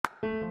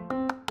Hi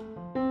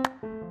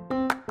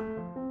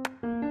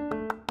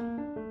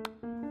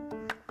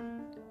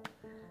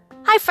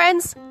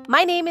friends,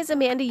 my name is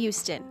Amanda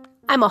Houston.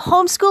 I'm a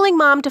homeschooling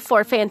mom to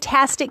 4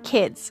 fantastic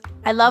kids.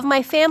 I love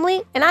my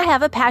family and I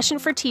have a passion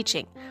for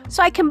teaching,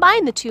 so I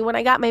combined the two when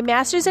I got my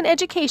master's in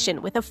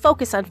education with a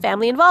focus on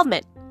family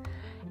involvement.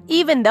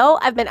 Even though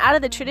I've been out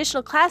of the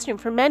traditional classroom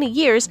for many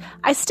years,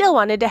 I still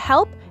wanted to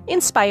help,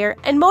 inspire,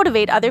 and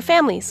motivate other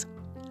families.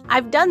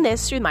 I've done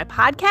this through my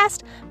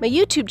podcast, my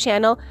YouTube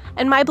channel,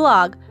 and my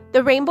blog,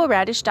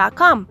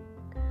 therainbowradish.com,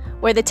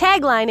 where the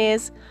tagline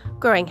is,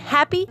 growing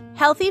happy,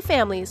 healthy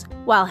families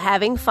while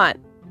having fun.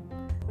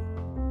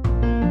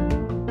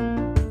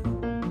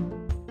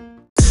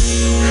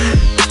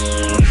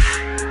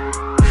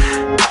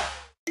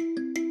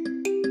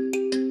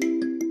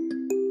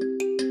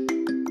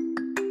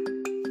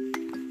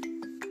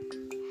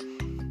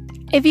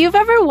 If you've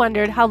ever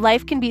wondered how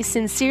life can be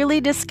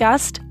sincerely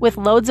discussed with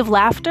loads of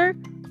laughter,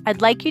 I'd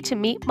like you to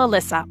meet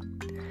Melissa.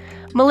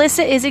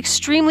 Melissa is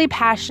extremely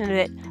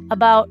passionate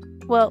about,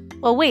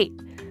 wait.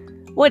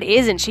 What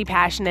isn't she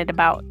passionate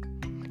about?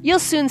 You'll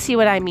soon see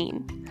what I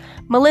mean.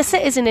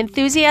 Melissa is an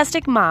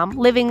enthusiastic mom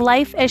living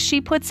life, as she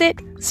puts it,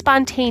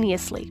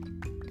 spontaneously.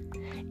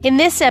 In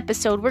this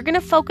episode, we're going to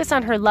focus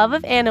on her love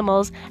of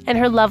animals and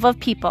her love of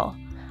people.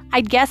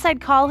 I guess I'd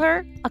call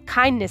her a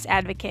kindness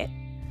advocate.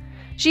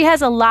 She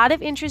has a lot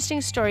of interesting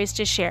stories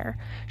to share.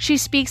 She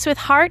speaks with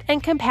heart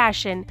and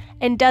compassion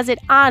and does it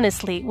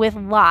honestly with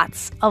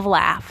lots of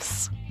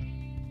laughs.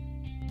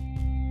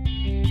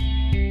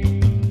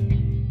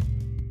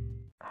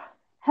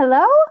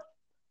 Hello?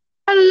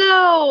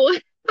 Hello.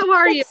 How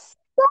are you?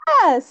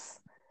 Yes.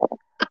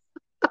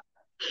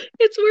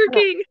 It's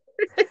working.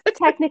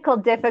 Technical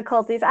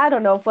difficulties. I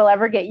don't know if we'll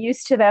ever get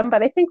used to them,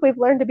 but I think we've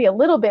learned to be a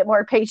little bit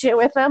more patient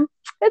with them.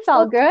 It's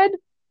all good.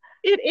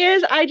 It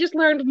is. I just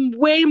learned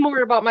way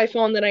more about my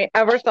phone than I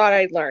ever thought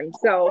I'd learn.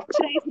 So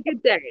today's a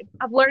good day.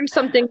 I've learned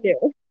something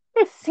new.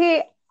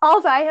 See,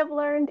 all I have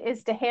learned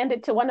is to hand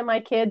it to one of my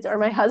kids or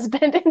my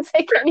husband and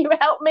say, can you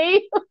help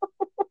me?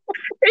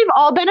 They've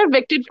all been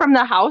evicted from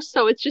the house,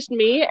 so it's just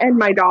me and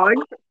my dog.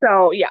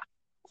 So yeah.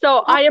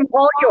 So I am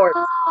all yours.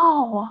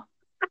 Oh,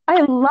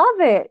 I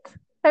love it.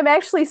 I'm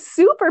actually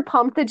super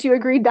pumped that you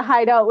agreed to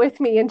hide out with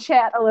me and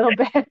chat a little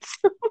bit.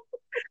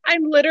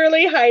 I'm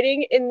literally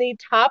hiding in the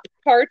top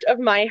part of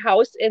my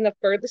house in the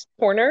furthest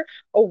corner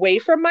away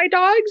from my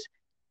dogs,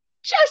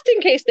 just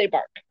in case they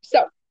bark.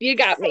 So you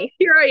got me.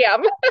 Here I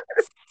am.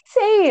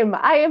 Same.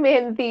 I am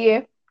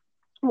in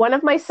one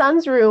of my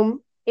son's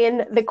room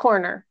in the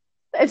corner,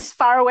 as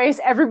far away as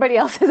everybody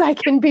else as I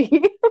can be.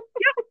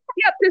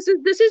 Yep.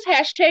 This is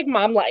hashtag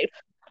mom life.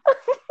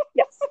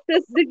 Yes.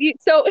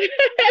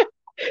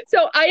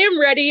 So I am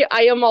ready.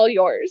 I am all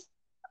yours.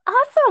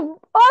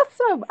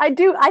 Awesome.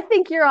 I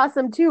think you're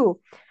awesome too.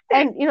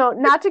 And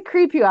not to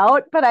creep you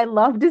out, but I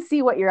love to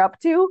see what you're up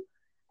to.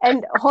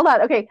 And hold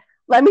on. Okay.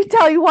 Let me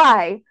tell you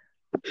why.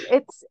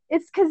 It's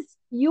because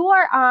you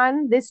are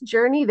on this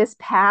journey, this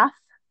path.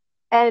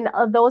 And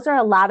those are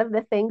a lot of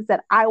the things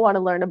that I want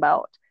to learn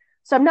about.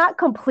 So I'm not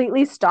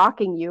completely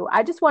stalking you.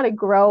 I just want to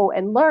grow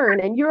and learn.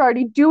 And you're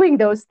already doing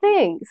those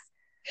things.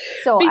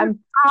 So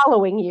I'm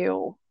following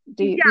you.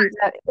 Is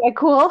that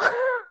cool?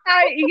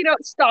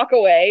 Stalk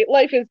away.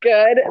 Life is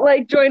good.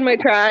 Like, join my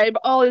tribe.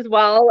 All is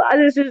well.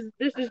 This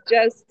is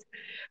just,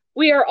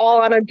 we are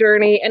all on a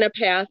journey and a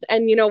path.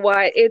 And you know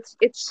what? It's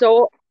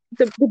so,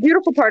 the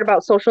beautiful part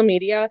about social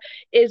media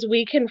is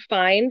we can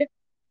find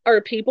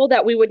our people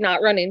that we would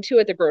not run into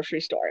at the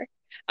grocery store.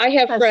 I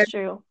have friends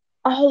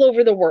all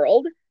over the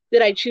world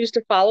that I choose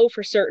to follow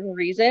for certain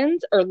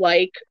reasons, or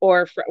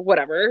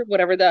whatever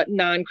the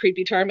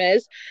non-creepy term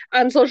is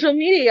on social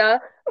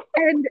media.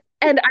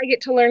 And I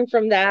get to learn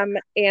from them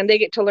and they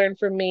get to learn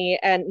from me.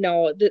 And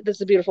no, this is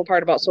the beautiful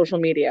part about social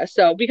media.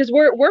 So, because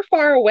we're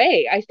far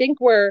away, I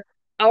think we're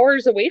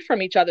hours away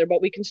from each other,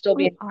 but we can still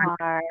be in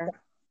contact.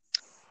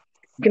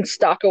 You can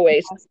stalk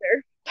away,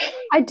 sister.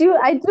 I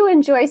do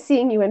enjoy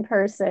seeing you in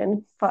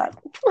person, but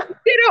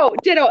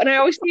ditto. And I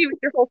always see you with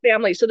your whole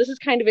family. So this is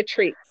kind of a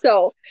treat.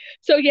 So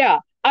yeah,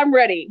 I'm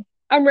ready.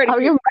 Oh,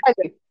 you're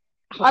ready.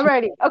 I'm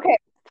ready. Okay.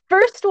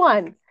 First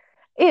one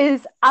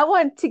is, I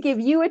want to give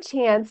you a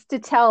chance to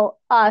tell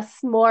us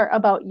more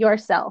about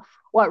yourself,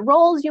 what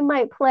roles you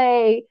might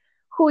play,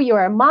 who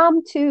you're a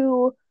mom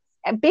to,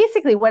 and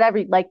basically whatever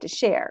you'd like to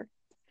share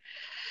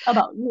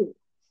about you.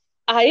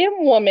 I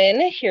am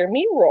woman. Hear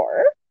me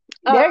roar.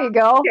 There you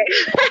go. Okay.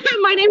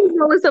 My name is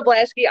Melissa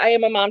Blasky. I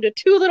am a mom to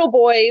 2 little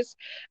boys.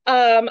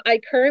 I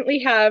currently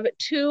have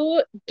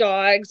 2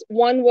 dogs.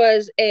 One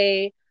was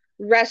a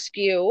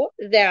rescue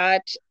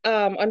that,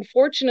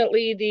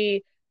 unfortunately,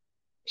 the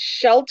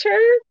shelter,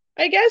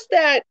 I guess,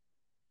 that,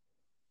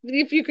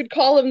 if you could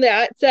call him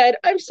that, said,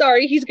 I'm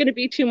sorry, he's going to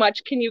be too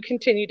much. Can you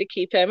continue to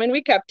keep him? And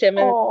we kept him.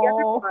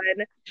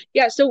 And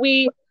yeah, so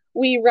we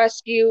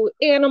rescue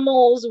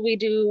animals. We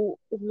do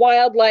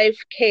wildlife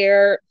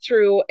care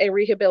through a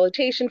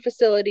rehabilitation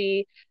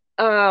facility.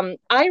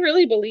 I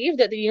really believe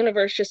that the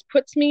universe just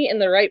puts me in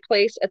the right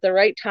place at the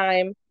right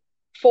time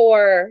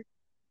for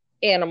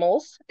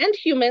animals and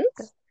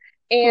humans.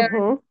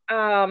 And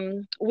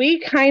Mm-hmm. we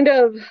kind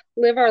of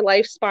live our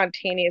life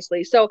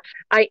spontaneously. So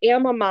I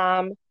am a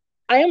mom.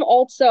 I am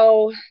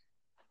also,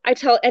 I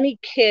tell any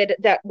kid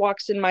that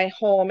walks in my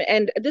home,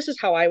 and this is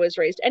how I was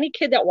raised, any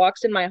kid that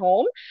walks in my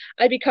home,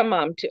 I become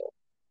mom too,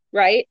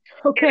 right?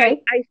 And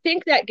Okay. I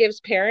think that gives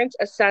parents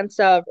a sense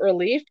of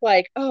relief,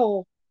 like,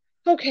 oh,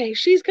 okay,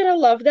 she's gonna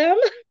love them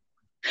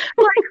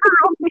like her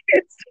own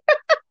kids,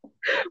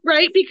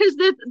 right? Because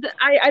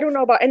I don't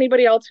know about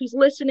anybody else who's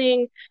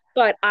listening,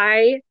 but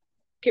I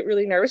get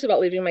really nervous about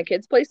leaving my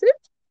kids places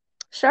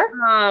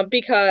Sure.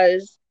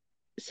 because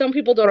some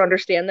people don't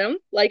understand them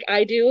like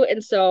I do.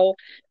 And so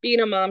being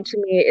a mom to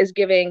me is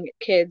giving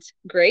kids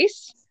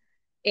grace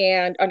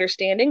and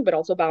understanding, but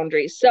also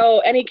boundaries. So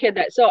any kid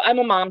that, so I'm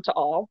a mom to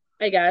all,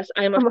 I guess.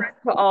 I'm a Um, friend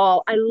to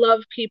all. I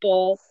love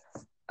people.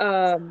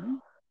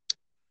 Um,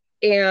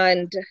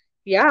 and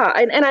yeah,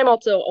 and I'm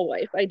also a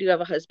wife. I do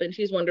have a husband.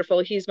 He's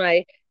wonderful. He's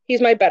my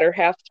better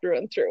half through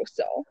and through.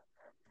 So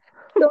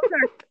those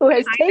are who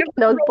has kind taken of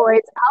those the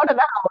roles. boys out of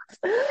the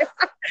house?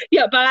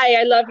 Yeah, bye.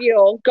 I love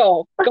you.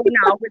 Go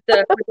now with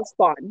the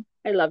spawn.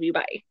 I love you.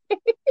 Bye.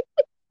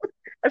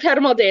 I've had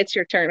them all day. It's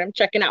your turn. I'm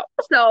checking out.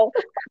 So,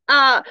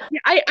 yeah,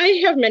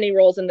 I have many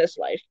roles in this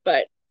life,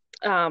 but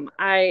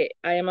I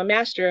am a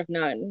master of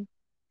none.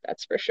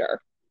 That's for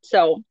sure.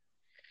 So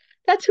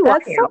that's who I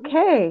That's am.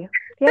 okay.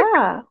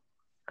 Yeah,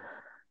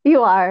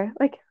 you are.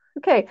 Like,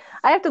 okay,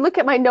 I have to look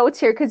at my notes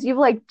here because you've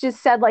like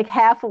just said like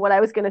half of what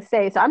I was gonna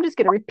say. So I'm just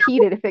gonna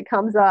repeat it if it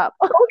comes up.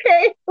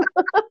 Okay,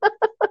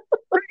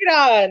 bring it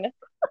on.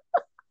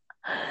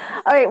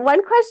 All right,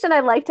 one question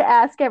I'd like to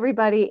ask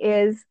everybody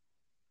is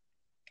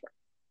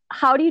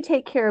how do you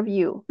take care of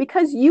you?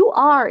 Because you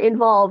are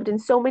involved in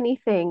so many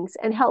things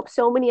and help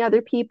so many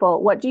other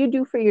people. What do you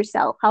do for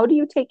yourself? How do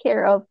you take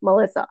care of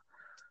Melissa?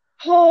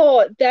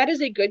 Oh, that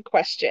is a good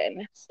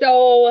question.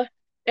 So,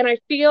 and I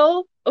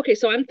feel okay,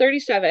 so I'm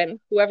 37.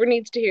 Whoever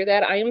needs to hear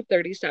that, I am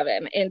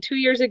 37. And 2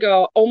 years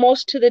ago,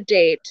 almost to the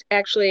date,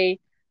 actually,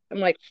 I'm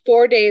like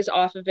 4 days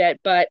off of it,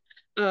 but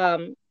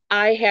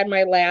I had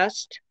my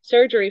last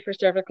surgery for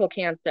cervical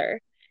cancer.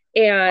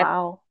 And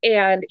Wow.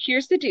 and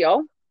here's the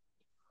deal.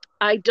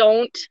 I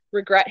don't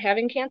regret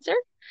having cancer.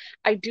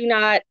 I do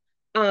not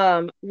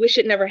wish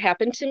it never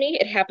happened to me.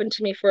 It happened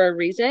to me for a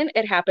reason.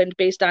 It happened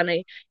based on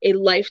a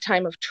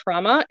lifetime of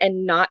trauma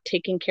and not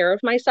taking care of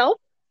myself.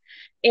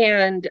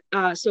 And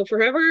so,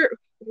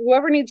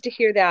 whoever needs to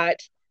hear that,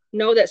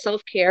 know that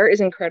self care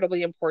is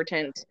incredibly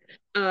important.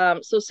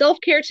 So, self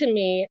care to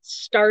me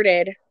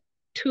started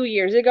 2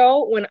 years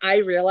ago when I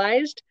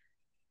realized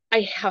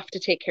I have to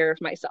take care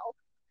of myself.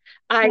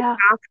 I Yeah.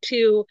 have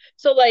to.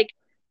 So, like,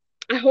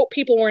 I hope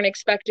people weren't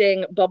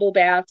expecting bubble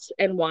baths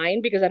and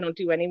wine because I don't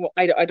do any.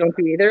 I don't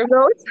do either of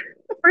those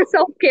for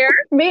self care.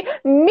 Me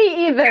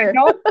either.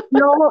 No,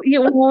 no,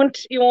 you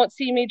won't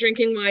see me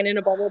drinking wine in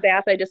a bubble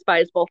bath. I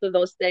despise both of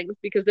those things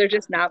because they're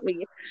just not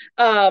me.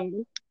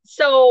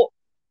 So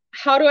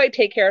how do I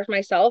take care of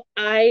myself?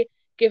 I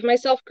give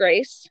myself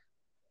grace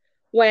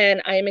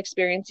when I am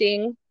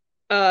experiencing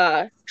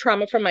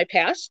trauma from my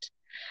past.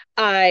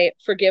 I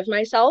forgive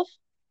myself.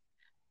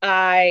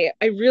 I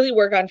really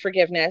work on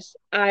forgiveness.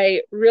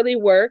 I really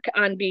work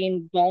on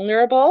being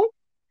vulnerable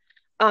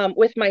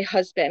with my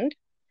husband,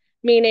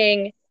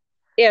 meaning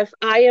if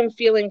I am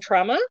feeling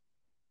trauma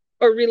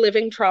or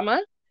reliving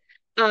trauma,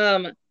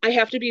 I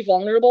have to be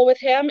vulnerable with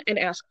him and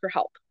ask for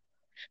help.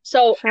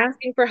 So Sure.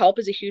 asking for help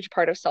is a huge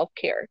part of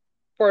self-care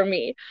for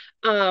me.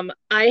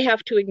 I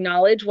have to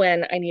acknowledge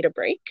when I need a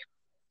break.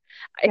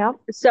 Yep.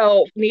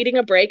 So needing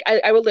a break,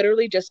 I will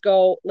literally just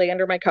go lay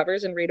under my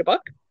covers and read a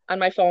book on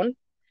my phone.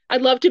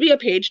 I'd love to be a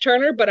page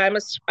turner, but I'm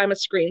a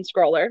screen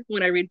scroller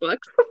when I read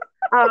books.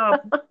 Um,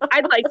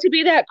 I'd like to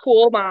be that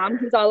cool mom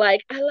who's all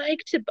like, I like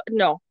to,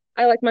 no,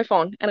 I like my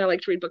phone and I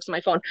like to read books on my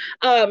phone.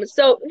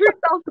 So for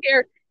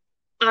self-care,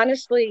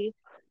 honestly,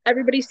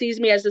 everybody sees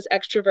me as this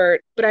extrovert,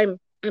 but I'm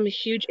a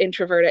huge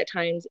introvert at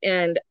times,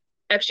 and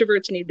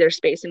extroverts need their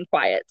space and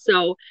quiet.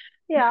 So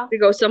Yeah. to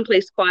go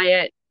someplace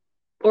quiet,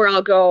 or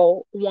I'll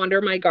go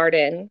wander my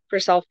garden for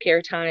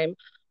self-care time,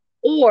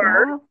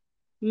 or Yeah.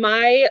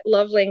 my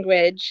love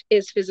language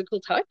is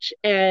physical touch,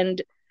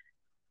 and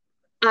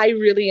I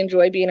really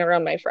enjoy being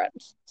around my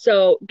friends.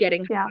 So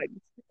getting Yeah. hugs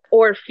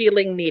or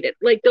feeling needed,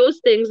 like those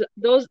things,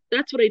 those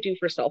that's what I do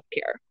for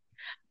self-care.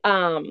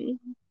 Um,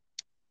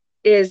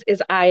 is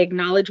I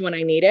acknowledge when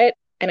I need it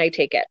and I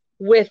take it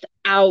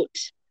without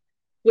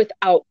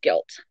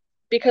guilt.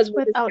 Because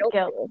what does Without guilt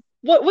guilt. do?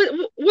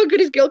 What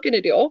good is guilt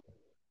gonna do?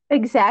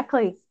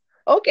 Exactly.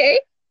 Okay.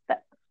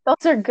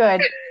 Those are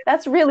good.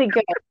 That's really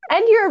good.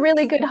 And you're a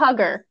really good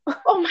hugger.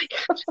 Oh my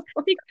gosh.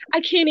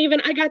 I can't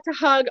even. I got to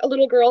hug a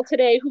little girl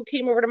today who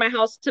came over to my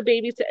house to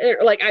babysit,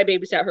 or like I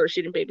babysat her.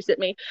 She didn't babysit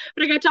me,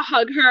 but I got to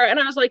hug her and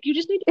I was like, you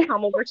just need to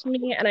come over to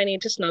me and I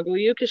need to snuggle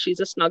you because she's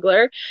a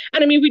snuggler.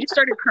 And I mean, we just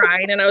started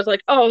crying and I was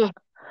like, oh,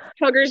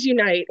 huggers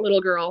unite,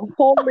 little girl.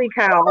 Holy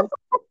cow.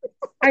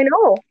 I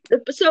know.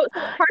 So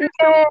part of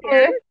self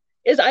care Yay.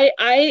 is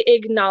I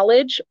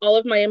acknowledge all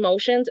of my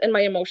emotions, and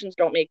my emotions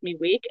don't make me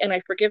weak, and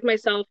I forgive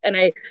myself, and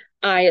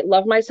I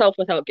love myself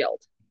without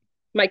guilt.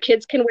 My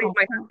kids can wait,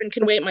 my Awesome. husband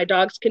can wait, my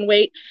dogs can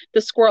wait, the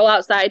squirrel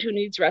outside who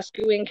needs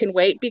rescuing can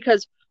wait,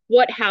 because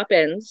what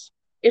happens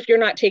if you're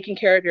not taking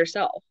care of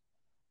yourself?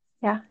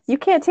 Yeah. You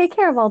can't take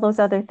care of all those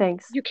other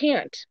things. You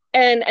can't.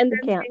 And You then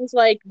can't. things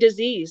like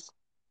disease,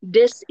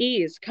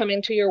 dis-ease come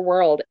into your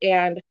world,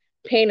 and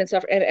pain and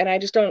stuff. And I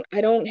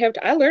don't have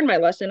to, I learned my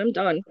lesson. I'm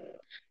done.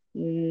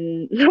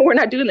 No, we're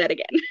not doing that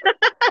again.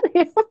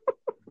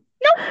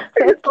 No,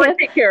 we're just That going can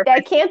to take care of that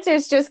it. cancer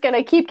is just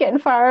gonna keep getting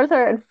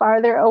farther and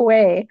farther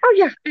away. Oh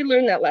yeah, I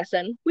learned that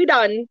lesson. We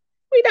done.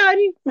 We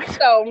done.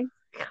 So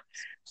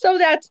so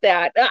that's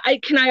that. I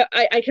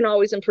can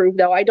always improve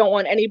though. I don't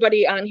want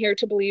anybody on here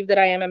to believe that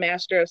I am a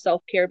master of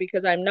self-care,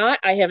 because I'm not.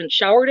 I haven't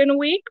showered in a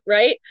week,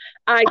 right?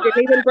 I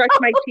didn't even brush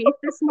my teeth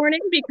this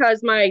morning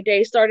because my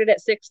day started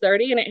at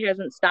 6:30 and it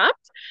hasn't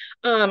stopped.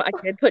 I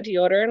did put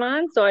deodorant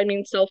on, so I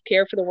mean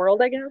self-care for the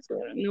world, I guess.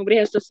 Nobody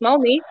has to smell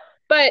me.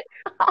 But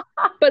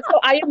so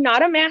I am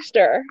not a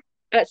master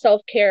at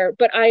self-care,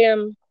 but I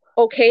am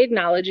okay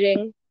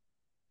acknowledging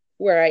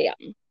where I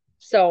am.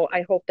 So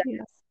I hope that's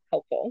Yes.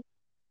 helpful.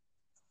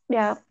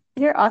 Yeah,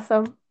 you're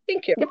awesome.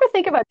 Thank you. You ever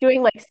think about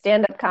doing like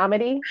stand-up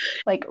comedy,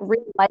 like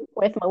real life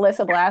with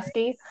Melissa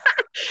Blasky?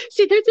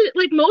 See,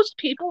 like most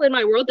people in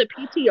my world, the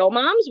PTO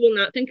moms will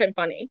not think I'm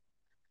funny.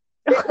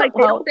 They don't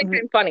Well, think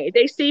I'm funny.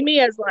 They see me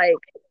as like,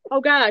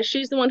 oh gosh,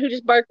 she's the one who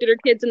just barked at her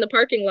kids in the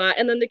parking lot,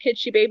 and then the kids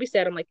she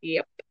babysat. I'm like,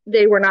 yep,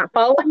 they were not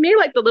following me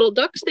like the little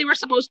ducks they were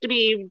supposed to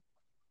be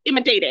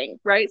imitating,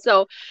 right?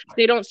 So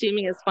they don't see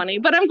me as funny,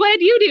 but I'm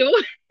glad you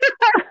do.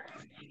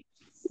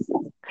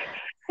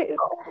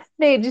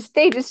 they just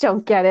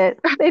don't get it.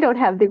 They don't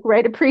have the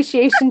right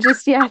appreciation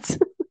just yet.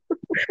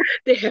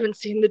 They haven't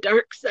seen the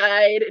dark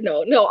side.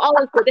 No, no, all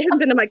is good. They haven't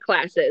been to my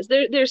classes.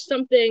 There's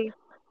something.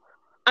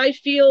 I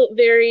feel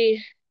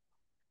very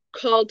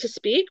called to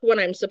speak when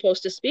I'm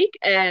supposed to speak,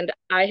 and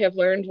I have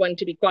learned when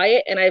to be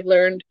quiet, and I've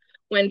learned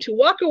when to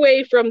walk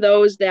away from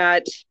those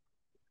that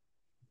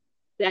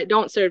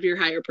don't serve your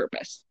higher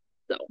purpose.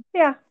 So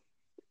Yeah,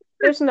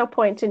 there's no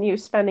point in you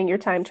spending your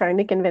time trying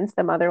to convince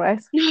them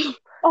otherwise. no.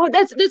 Oh,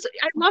 that's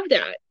I love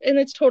that. And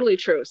it's totally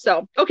true.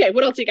 So okay,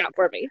 what else you got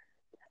for me?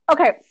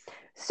 Okay,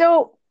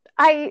 so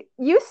I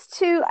used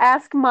to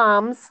ask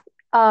moms.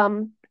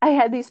 I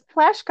had these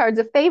flashcards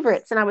of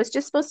favorites, and I was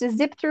just supposed to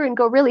zip through and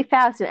go really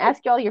fast and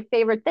ask you all your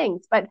favorite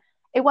things, but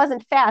it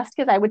wasn't fast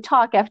because I would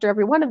talk after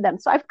every one of them.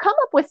 So I've come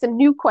up with some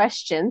new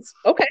questions,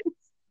 Okay.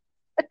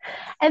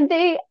 and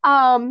they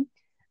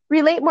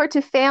relate more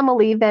to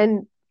family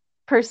than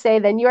per se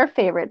than your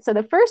favorite. So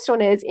the first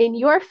one is, in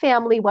your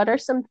family, what are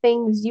some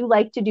things you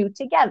like to do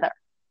together?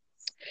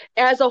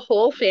 As a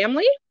whole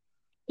family,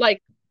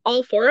 like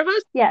all four of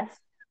us. Yes.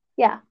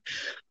 Yeah.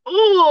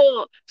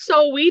 Oh,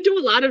 so we do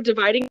a lot of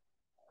dividing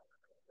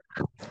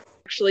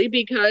actually,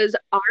 because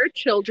our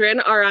children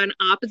are on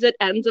opposite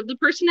ends of the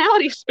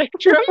personality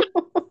spectrum.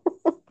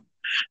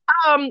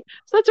 So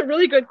that's a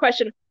really good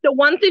question. The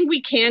one thing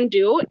we can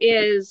do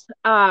is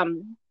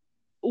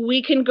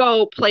we can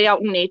go play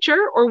out in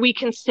nature, or we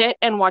can sit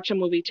and watch a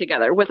movie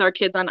together with our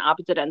kids on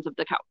opposite ends of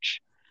the couch.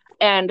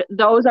 And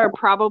those are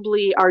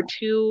probably our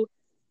two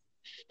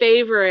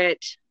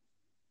favorite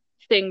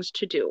things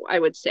to do, I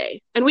would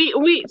say. And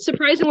we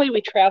surprisingly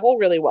we travel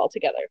really well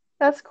together.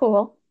 That's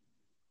cool.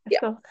 That's Yeah.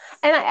 cool.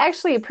 And I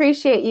actually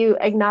appreciate you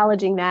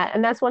acknowledging that.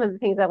 And that's one of the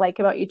things I like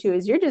about you too,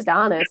 is you're just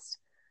honest.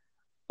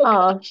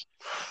 Oh,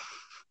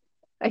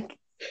 Like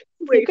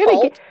you're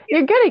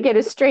gonna get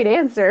a straight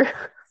answer.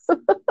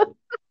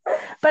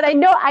 But I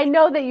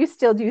know that you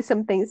still do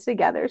some things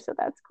together, so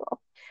that's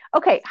cool.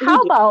 Okay,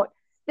 how about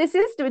this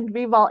is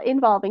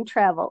involving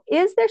travel.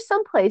 Is there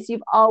some place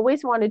you've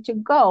always wanted to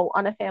go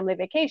on a family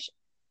vacation?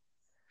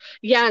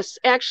 Yes,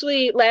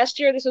 actually, last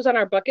year this was on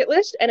our bucket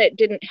list and it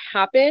didn't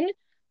happen.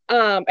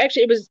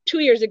 Actually, it was 2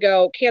 years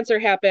ago. Cancer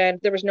happened.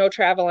 There was no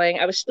traveling.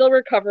 I was still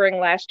recovering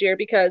last year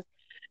because,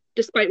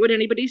 despite what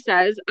anybody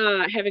says,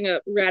 having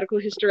a radical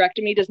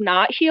hysterectomy does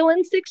not heal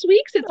in 6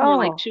 weeks. It's more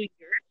like 2 years.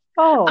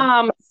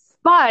 Oh,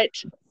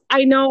 But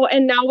I know,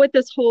 and now with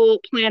this whole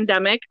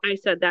pandemic, I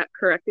said that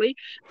correctly.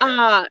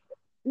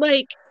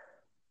 Like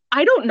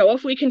I don't know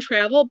if we can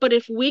travel, but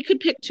if we could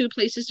pick two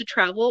places to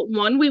travel,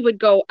 one, we would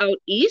go out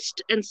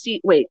east and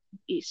see, wait,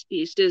 east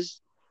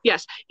is,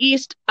 yes,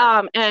 east,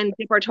 and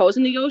dip our toes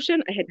in the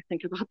ocean. I had to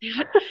think about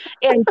that.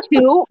 And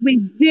two, we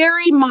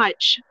very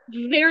much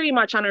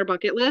on our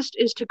bucket list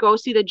is to go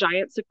see the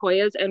giant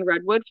sequoias and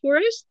redwood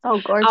forests oh, out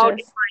in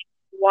gorgeous.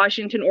 like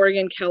Washington,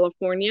 Oregon,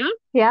 California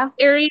Yeah.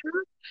 area,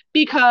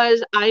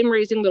 because I'm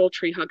raising little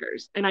tree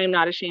huggers, and I am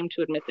not ashamed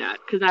to admit that,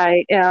 because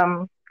I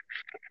am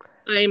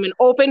an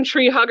open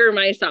tree hugger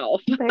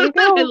myself. There you I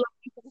go. love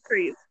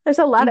trees. There's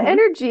a lot of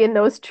energy in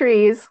those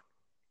trees.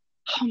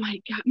 Oh my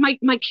God.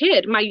 My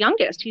kid, my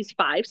youngest, he's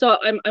 5. So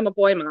I'm a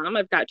boy mom.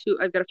 I've got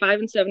a 5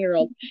 and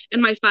 7-year-old.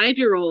 And my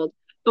 5-year-old,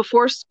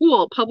 before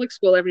school, public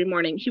school every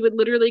morning, he would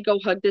literally go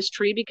hug this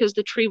tree because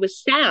the tree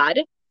was sad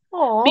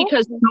Oh.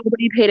 because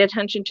nobody paid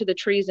attention to the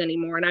trees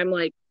anymore. And I'm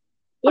like,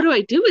 what do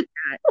I do with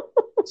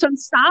that? So I'm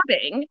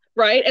sobbing,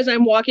 right? As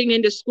I'm walking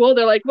into school,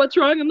 they're like, what's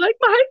wrong? I'm like,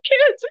 my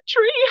kid's a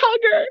tree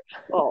hugger.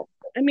 Oh,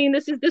 I mean,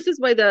 this is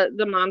why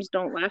the moms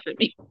don't laugh at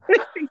me. They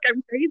think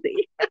I'm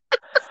crazy.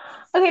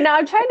 Okay, now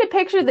I'm trying to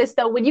picture this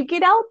though. When you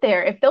get out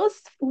there, if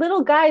those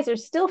little guys are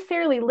still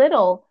fairly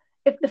little,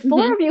 if the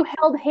four Mm-hmm. of you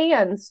held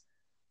hands,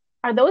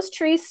 are those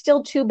trees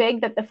still too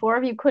big that the four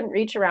of you couldn't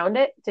reach around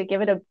it to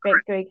give it a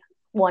big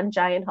one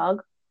giant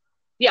hug?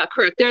 Yeah,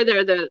 correct.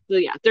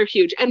 They're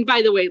huge. And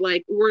by the way,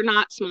 like we're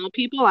not small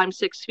people. I'm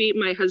 6 feet.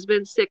 My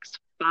husband's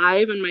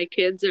 6'5", and my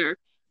kids are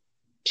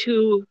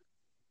two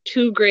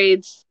two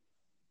grades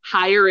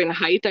higher in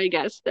height, I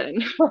guess,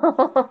 than.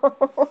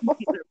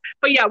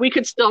 But yeah, we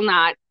could still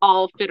not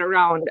all fit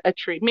around a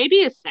tree.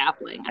 Maybe a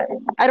sapling.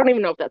 I don't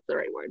even know if that's the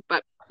right word,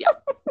 but yeah,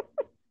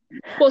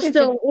 we'll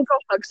go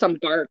hug some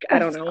bark. I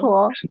don't That's know.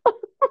 cool. Go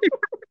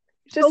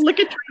Just look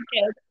at tree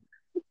kids.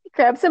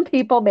 grab some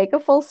people, make a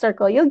full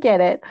circle. You'll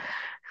get it.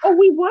 Oh,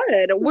 we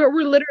would. We're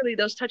literally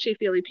those touchy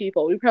feely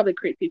people. We probably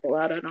creep people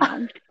out. I don't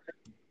know.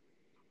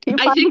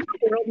 I think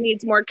the world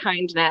needs more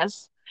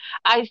kindness.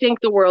 I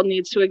think the world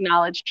needs to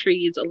acknowledge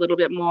trees a little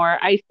bit more.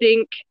 I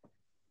think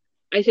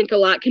a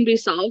lot can be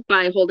solved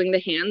by holding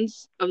the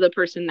hands of the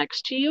person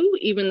next to you,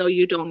 even though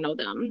you don't know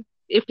them.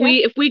 If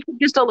we could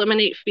just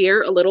eliminate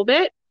fear a little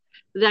bit,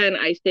 then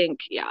I think,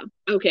 yeah.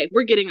 Okay,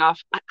 we're getting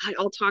off.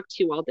 I'll talk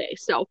to you all day.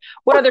 So,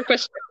 what other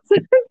questions do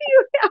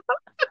you have?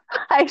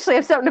 I actually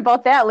have something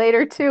about that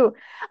later too.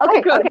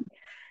 Okay, good. Okay.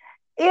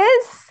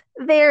 Is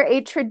there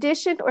a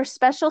tradition or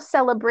special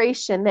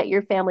celebration that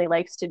your family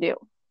likes to do?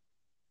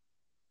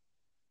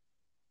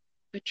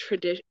 A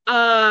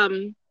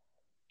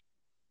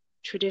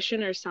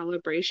tradition or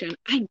celebration.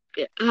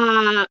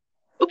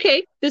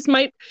 Okay,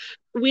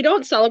 we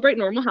don't celebrate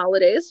normal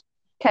holidays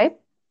Okay.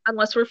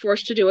 unless we're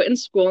forced to do it in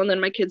school, and then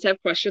my kids have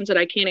questions that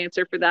I can't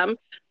answer for them.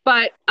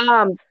 But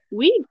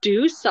we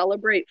do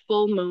celebrate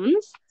full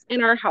moons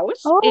in our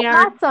house, Oh, and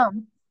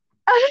awesome.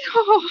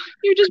 oh,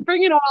 you're just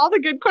bringing out all the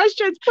good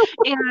questions.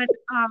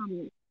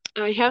 And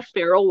I have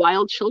feral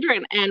wild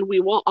children, and we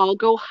will all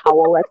go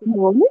howl at the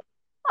moon.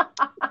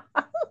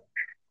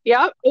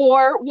 Yeah.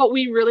 Or what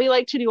we really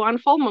like to do on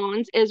full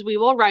moons is we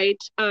will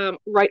write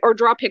or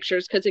draw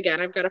pictures. Because again,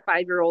 I've got a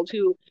 5-year-old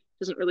who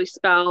doesn't really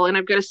spell, and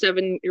I've got a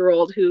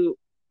 7-year-old who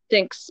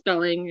thinks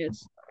spelling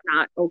is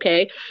not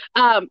okay.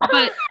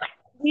 But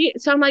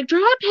so I'm like,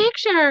 draw a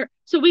picture.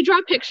 So we draw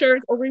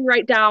pictures, or we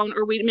write down,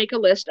 or we make a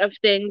list of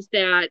things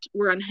that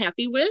we're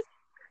unhappy with.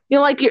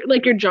 Like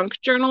your junk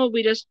journal,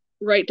 we just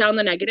write down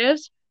the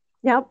negatives.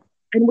 Yep.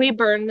 And we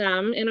burn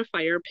them in a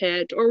fire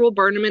pit, or we'll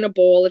burn them in a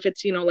bowl if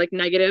it's, like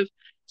negative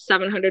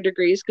 700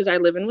 degrees, because I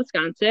live in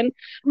Wisconsin.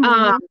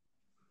 Mm-hmm.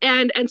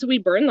 And so we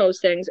burn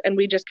those things, and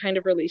we just kind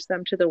of release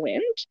them to the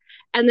wind.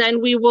 And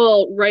then we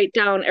will write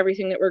down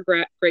everything that we're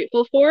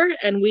grateful for,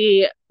 and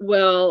we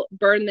will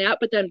burn that,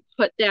 but then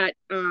put that,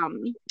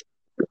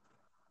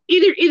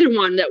 either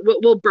one that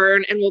we'll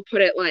burn, and we'll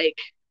put it like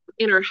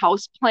in our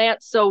house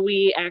plant. So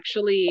we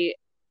actually,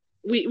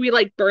 we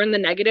like burn the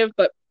negative,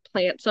 but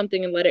plant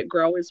something and let it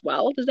grow as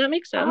well. Does that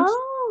make sense?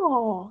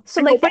 Oh,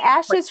 so like the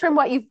ashes from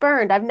what you've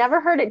burned. I've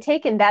never heard it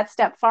taken that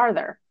step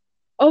farther.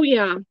 Oh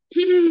yeah,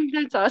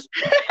 that's us.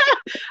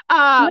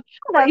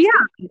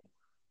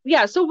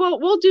 Yeah. So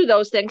we'll do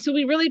those things. So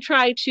we really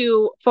try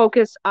to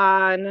focus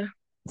on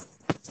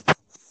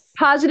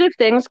positive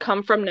things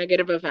come from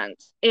negative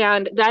events,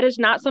 and that is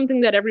not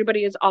something that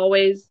everybody is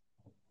always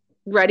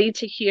ready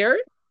to hear.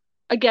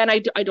 Again, I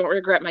don't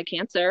regret my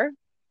cancer.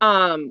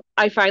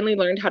 I finally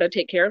learned how to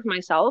take care of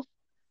myself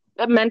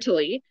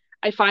mentally.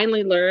 I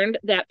finally learned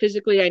that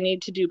physically I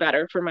need to do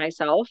better for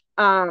myself.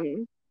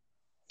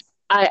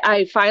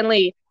 I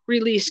finally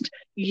released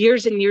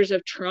years and years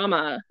of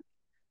trauma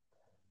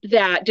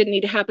that didn't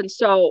need to happen.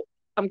 So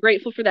I'm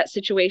grateful for that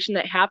situation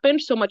that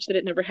happened so much that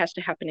it never has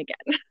to happen again.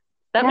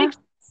 That makes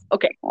sense?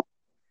 Okay.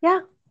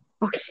 Yeah.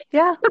 Okay.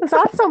 Yeah, that's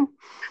awesome.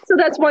 So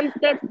that's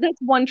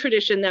one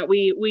tradition that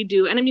we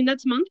do. And I mean,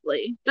 that's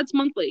monthly.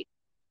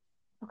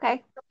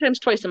 Okay. Sometimes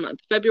twice a month.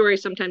 February,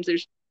 sometimes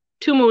there's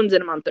 2 moons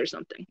in a month or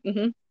something.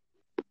 Mm-hmm.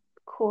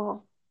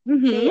 Cool.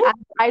 Mm-hmm. See,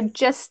 I'm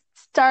just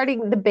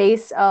starting the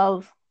base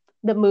of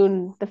the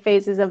moon, the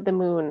phases of the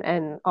moon,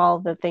 and all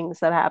the things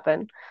that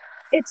happen.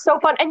 It's so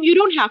fun. And you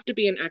don't have to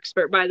be an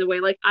expert, by the way.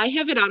 Like, I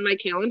have it on my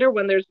calendar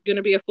when there's going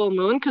to be a full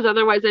moon, because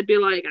otherwise I'd be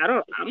like, I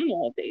don't know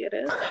what day it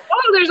is.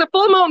 Oh, there's a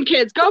full moon,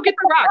 kids. Go get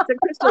the rocks and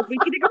crystals. We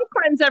need to go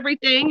cleanse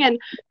everything. And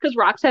because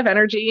rocks have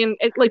energy, and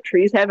like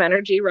trees have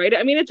energy, right?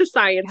 I mean, it's a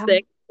science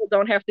thing. People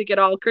don't have to get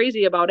all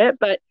crazy about it.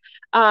 But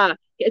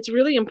it's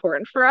really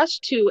important for us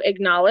to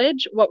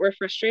acknowledge what we're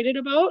frustrated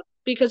about,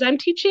 because I'm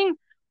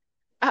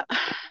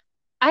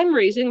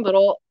raising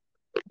little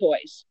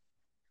boys,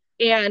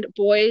 and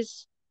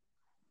boys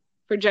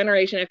for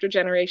generation after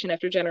generation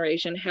after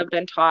generation have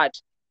been taught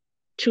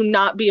to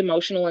not be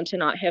emotional and to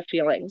not have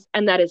feelings.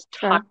 And that is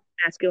toxic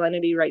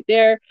masculinity right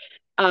there.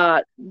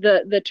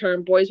 The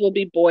term boys will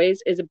be boys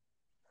is a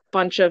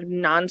bunch of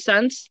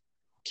nonsense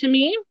to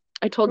me.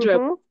 I told you I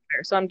was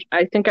there, so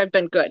I think I've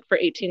been good for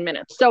 18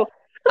 minutes. So,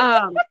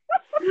 um,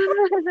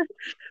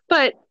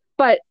 but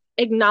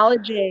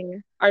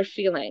acknowledging our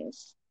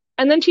feelings,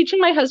 and then teaching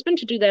my husband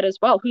to do that as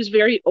well, who's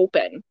very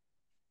open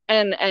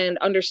and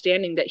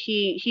understanding that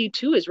he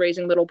too is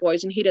raising little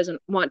boys and he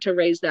doesn't want to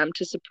raise them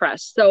to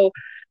suppress. So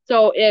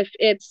if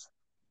it's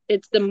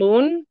the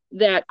moon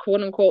that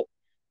quote unquote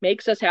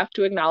makes us have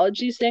to acknowledge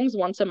these things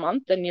once a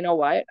month, then you know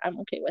what? I'm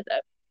okay with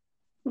it.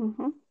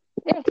 Mm-hmm.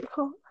 Yeah,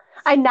 cool.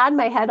 I nod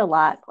my head a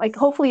lot. Like,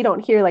 hopefully you don't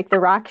hear like the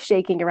rock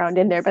shaking around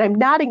in there, but I'm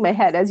nodding my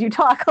head as you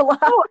talk a lot.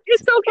 Oh,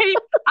 it's okay.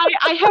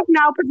 I have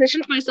now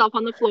positioned myself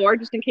on the floor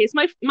just in case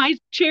my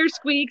chair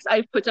squeaks.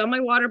 I've put down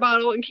my water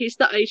bottle in case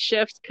the ice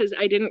shifts because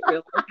I didn't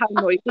realize how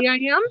noisy I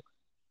am.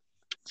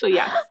 So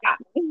yeah.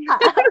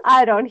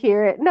 I don't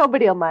hear it.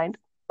 Nobody will mind.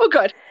 Oh,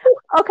 good.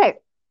 Okay.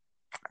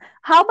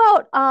 How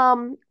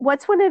about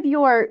what's one of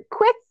your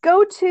quick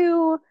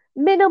go-to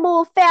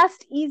minimal,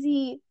 fast,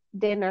 easy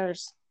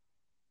dinners?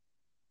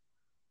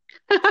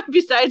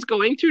 Besides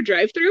going through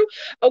drive-through?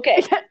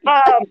 Okay.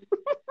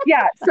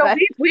 Yeah, so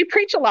we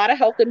preach a lot of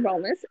health and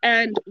wellness,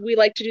 and we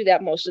like to do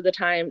that most of the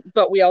time,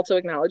 but we also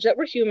acknowledge that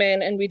we're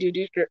human and we do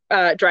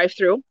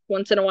drive-through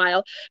once in a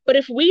while. But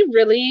if we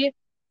really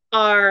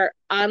are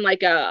on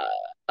like a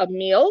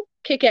meal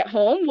kick at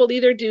home, we'll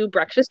either do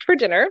breakfast for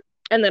dinner,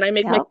 and then I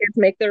make my kids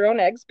make their own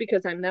eggs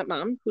because I'm that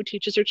mom who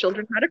teaches her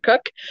children how to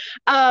cook.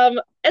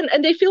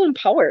 And they feel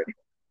empowered.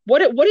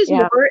 What is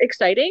more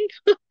exciting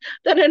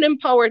than an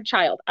empowered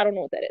child? I don't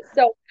know what that is.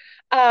 So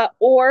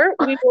or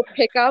we will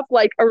pick up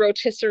like a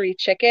rotisserie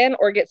chicken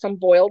or get some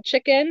boiled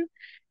chicken.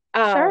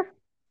 Sure.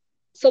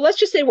 So let's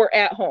just say we're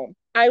at home.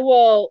 I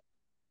will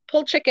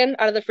pull chicken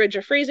out of the fridge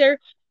or freezer,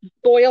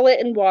 boil it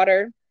in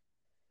water,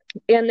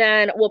 and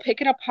then we'll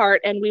pick it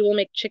apart and we will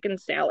make chicken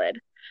salad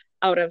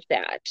out of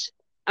that.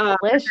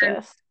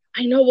 Delicious.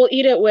 I know we'll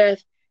eat it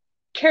with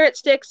carrot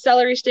sticks,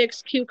 celery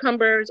sticks,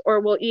 cucumbers, or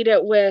we'll eat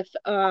it with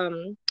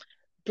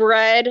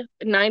bread,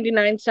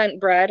 99-cent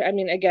bread. I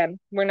mean, again,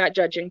 we're not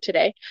judging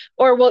today.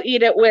 Or we'll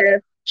eat it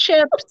with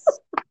chips.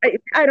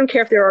 I don't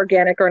care if they're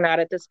organic or not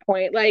at this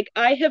point. Like,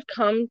 I have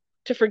come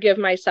to forgive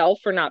myself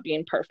for not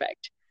being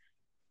perfect.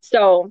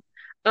 So,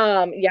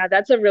 yeah,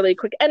 that's a really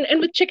quick. And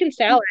with chicken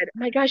salad,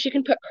 my gosh, you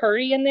can put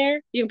curry in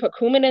there. You can put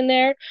cumin in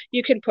there.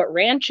 You can put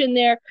ranch in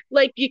there.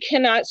 Like, you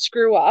cannot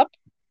screw up.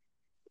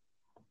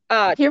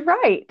 You're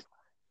right.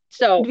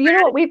 So, you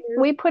know what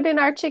we put in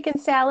our chicken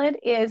salad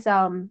is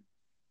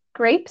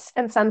grapes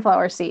and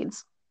sunflower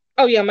seeds.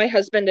 Oh yeah, my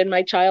husband and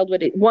my child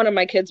would eat, one of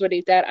my kids would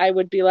eat that. I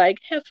would be like,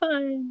 have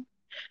fun.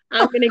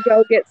 I'm gonna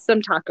go get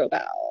some Taco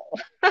Bell.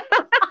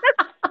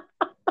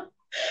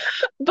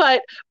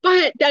 But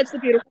that's the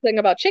beautiful thing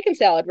about chicken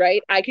salad,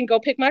 right? I can go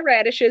pick my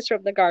radishes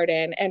from the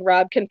garden and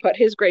Rob can put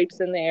his grapes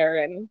in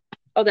there and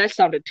oh, that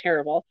sounded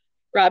terrible.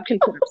 Rob can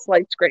put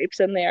sliced grapes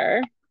in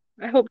there.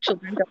 I hope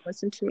children don't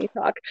listen to me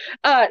talk.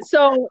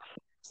 So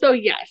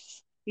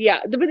yes. Yeah,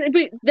 but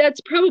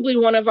that's probably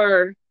one of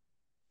our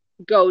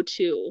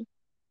go-to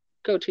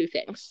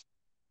things.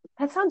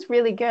 That sounds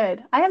really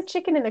good. I have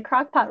chicken in the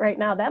crock pot right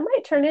now. That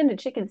might turn into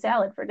chicken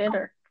salad for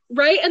dinner.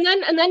 Right. And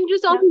then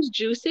use all these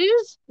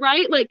juices,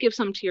 right? Like give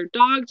some to your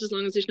dogs as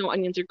long as there's no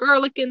onions or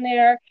garlic in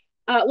there.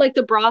 Like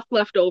the broth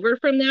left over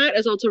from that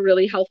is also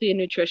really healthy and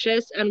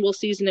nutritious. And we'll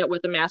season it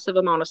with a massive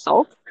amount of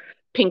salt,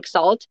 pink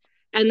salt.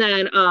 And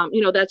then,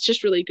 that's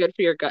just really good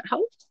for your gut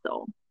health.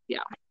 So,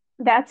 yeah.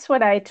 That's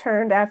what I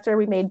turned after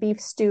we made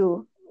beef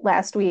stew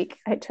last week.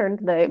 I turned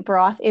the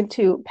broth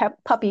into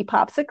puppy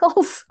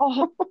popsicles.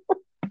 Oh,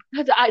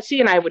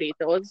 and I would eat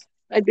those.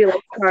 I'd be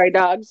like, sorry,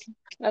 dogs.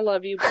 I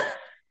love you.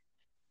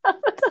 By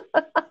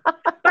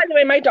the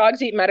way, my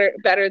dogs eat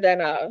better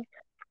than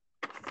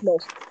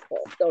most people.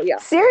 So yeah.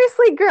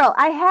 Seriously, girl,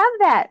 I have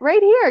that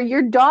right here.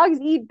 Your dogs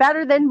eat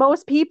better than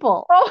most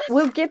people. Oh.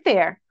 We'll get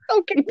there.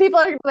 Okay. People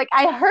are like,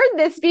 I heard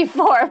this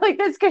before. Like,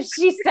 that's because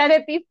she said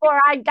it before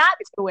I got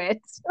to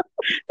it.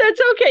 That's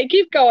okay.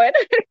 Keep going.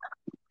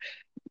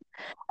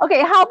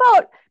 Okay, how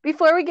about,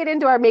 before we get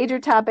into our major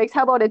topics,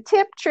 how about a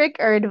tip, trick,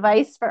 or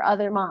advice for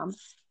other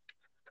moms?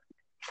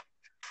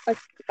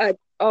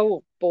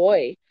 Oh,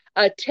 boy.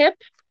 A tip,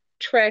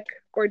 trick,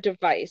 or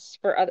device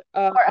for other...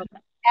 or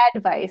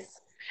advice.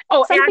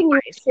 Oh, something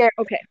advice. You share.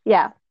 Okay.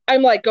 Yeah.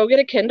 I'm like, go get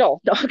a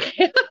Kindle.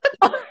 Okay.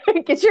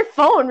 Get your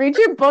phone. Read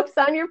your books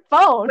on your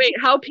phone. Wait,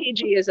 how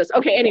PG is this?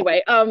 Okay,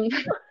 anyway.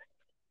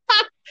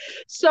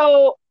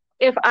 So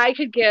if I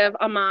could give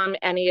a mom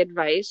any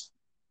advice,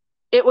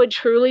 it would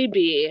truly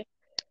be,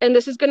 and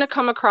this is going to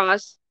come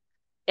across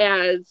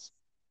as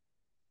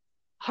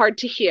hard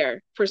to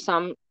hear for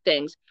some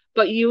things,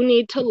 but you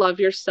need to love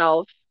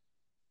yourself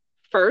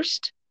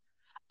first,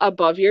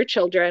 above your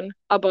children,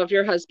 above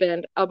your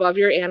husband, above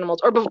your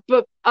animals, or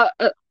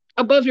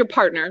above your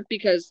partner,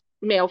 because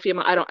male,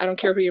 female, I don't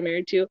care who you're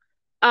married to.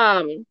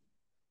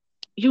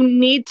 You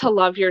need to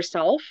love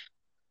yourself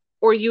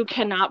or you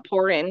cannot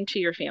pour into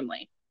your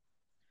family.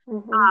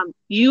 Mm-hmm.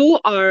 You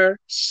are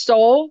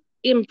so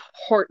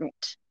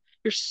important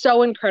You're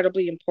so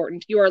incredibly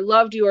important. You are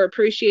loved, you are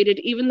appreciated,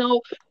 even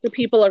though the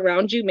people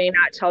around you may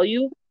not tell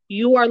you,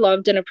 you are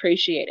loved and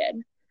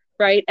appreciated,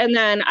 right? And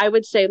then I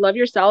would say love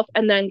yourself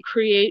and then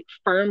create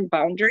firm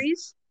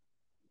boundaries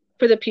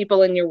for the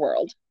people in your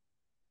world,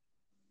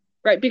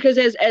 right? Because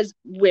as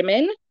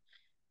women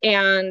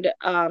and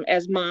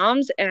as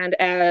moms and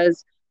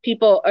as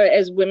people,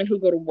 as women who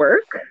go to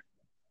work,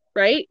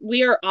 right?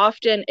 We are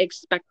often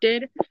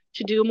expected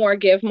to do more,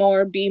 give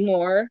more, be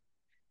more,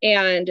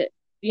 and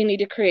you need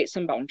to create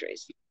some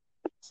boundaries.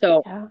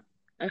 So Yeah.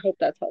 I hope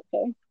that's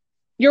helpful.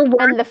 Your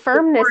work And the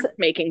firmness,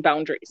 making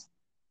boundaries.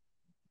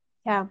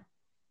 yeah.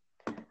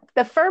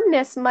 The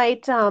firmness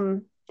might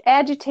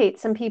agitate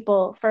some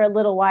people for a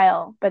little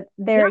while, but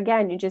there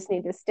again, you just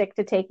need to stick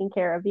to taking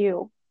care of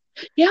you.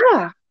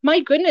 Yeah,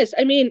 my goodness.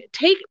 I mean,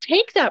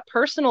 take that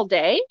personal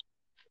day.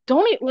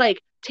 Don't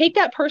like take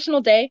that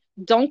personal day.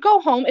 Don't go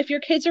home if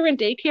your kids are in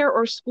daycare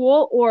or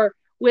school or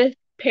with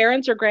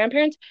parents or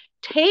grandparents.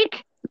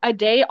 Take a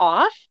day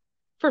off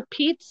for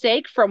Pete's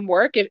sake from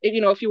work.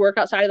 If you work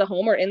outside of the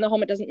home or in the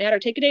home, it doesn't matter.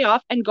 Take a day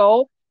off and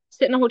go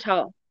sit in a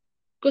hotel.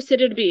 Go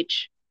sit at a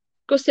beach.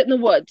 Go sit in the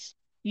woods.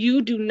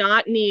 You do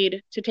not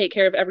need to take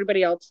care of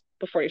everybody else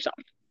before yourself.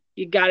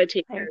 You got to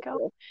take care of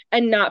you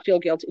and not feel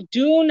guilty.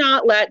 Do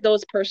not let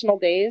those personal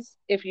days,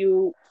 if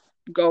you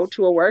go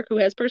to a work who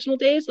has personal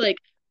days, like,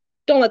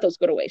 don't let those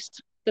go to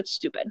waste. That's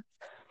stupid.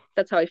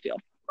 That's how I feel.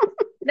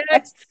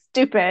 That's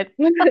stupid.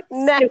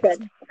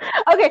 Stupid.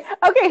 Okay.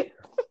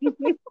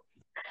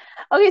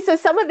 Okay, so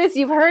some of this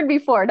you've heard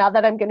before. Now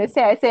that I'm going to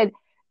say, I said,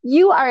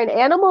 you are an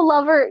animal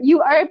lover.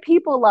 You are a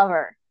people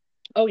lover.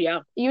 Oh, yeah.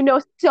 You know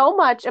so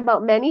much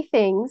about many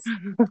things.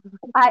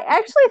 I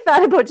actually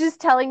thought about just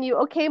telling you,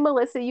 okay,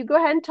 Melissa, you go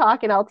ahead and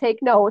talk and I'll take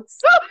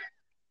notes.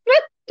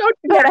 Don't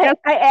do But that.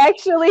 I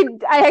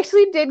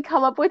actually did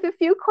come up with a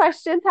few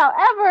questions.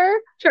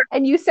 However, Sure.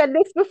 And you said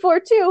this before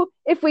too,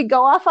 if we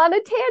go off on a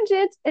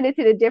tangent and it's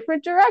in a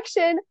different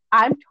direction,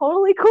 I'm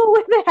totally cool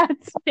with that.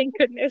 Thank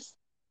goodness.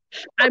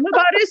 I'm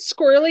about as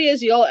squirrely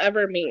as you'll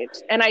ever meet.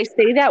 And I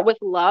say that with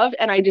love,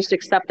 and I just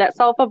accept that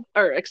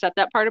accept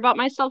that part about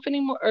myself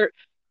anymore. Or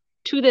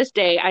to this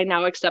day, I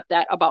now accept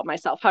that about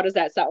myself. How does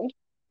that sound?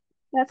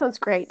 That sounds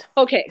great.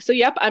 Okay, so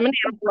yep, I'm an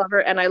animal lover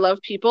and I love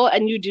people,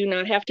 and you do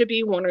not have to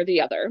be one or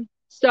the other.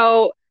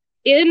 So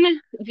in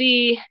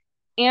the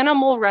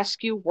animal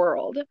rescue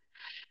world,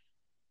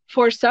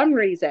 for some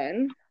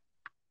reason,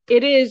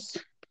 it is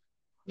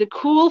the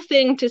cool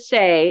thing to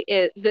say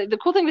is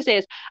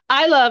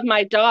I love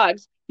my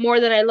dogs more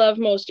than I love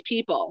most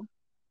people.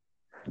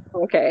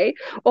 Okay.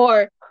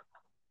 Or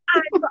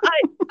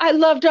I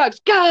love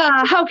dogs.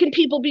 God, how can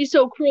people be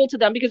so cruel to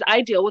them? Because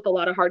I deal with a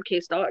lot of hard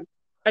case dogs.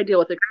 I deal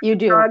with You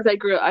do. dogs.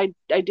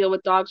 I deal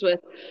with dogs with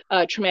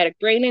traumatic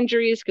brain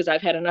injuries because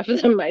I've had enough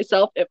of them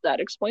myself, if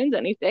that explains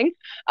anything.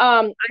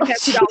 I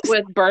have dealt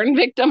with burn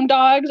victim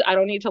dogs. I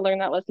don't need to learn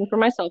that lesson for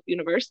myself,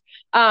 universe.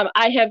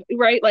 I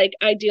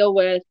deal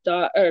with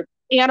or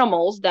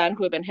animals then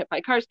who have been hit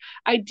by cars.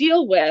 I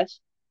deal with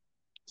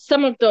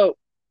some of the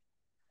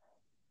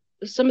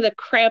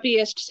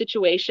crappiest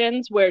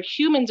situations where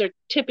humans are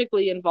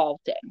typically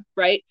involved in,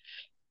 right?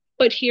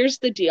 But here's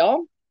the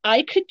deal.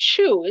 I could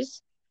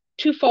choose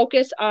to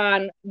focus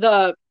on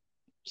the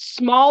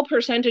small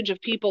percentage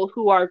of people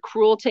who are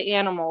cruel to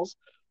animals,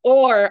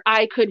 or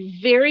I could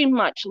very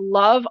much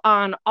love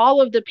on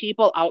all of the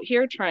people out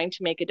here trying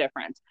to make a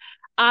difference.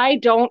 I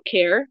don't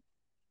care.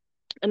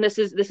 And this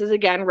is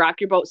again,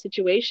 rock your boat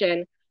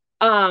situation.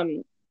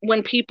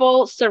 When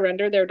people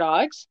surrender their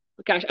dogs,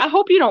 gosh, I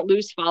hope you don't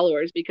lose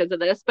followers because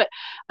of this, but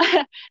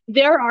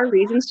there are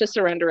reasons to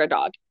surrender a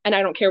dog. And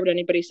I don't care what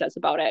anybody says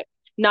about it.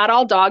 Not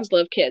all dogs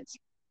love kids.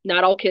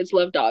 Not all kids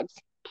love dogs.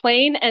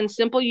 Plain and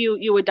simple,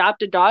 you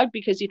adopt a dog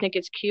because you think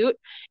it's cute,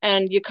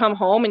 and you come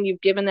home and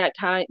you've given that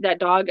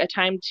dog a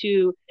time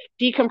to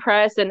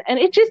decompress, and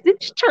it just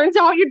turns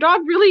out your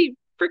dog really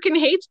freaking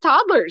hates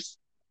toddlers.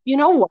 You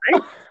know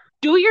what?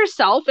 Do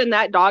yourself and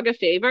that dog a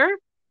favor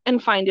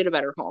and find it a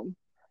better home.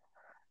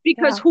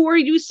 Because who are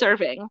you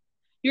serving?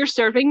 You're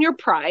serving your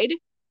pride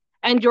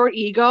and your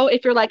ego.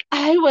 If you're like,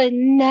 I would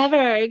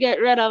never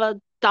get rid of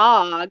a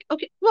dog.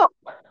 Okay, well,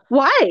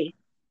 why?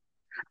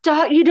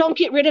 Dog, you don't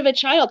get rid of a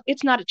child.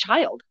 It's not a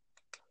child.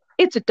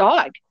 It's a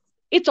dog.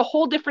 It's a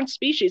whole different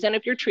species. And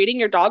if you're treating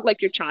your dog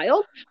like your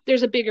child,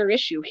 there's a bigger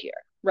issue here,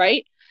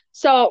 right?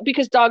 So,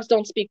 because dogs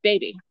don't speak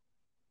baby.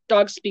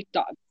 Dogs speak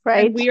dog.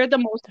 Right. And we are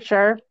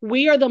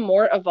the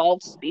more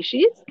evolved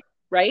species,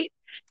 right?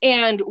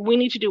 And we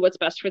need to do what's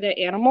best for the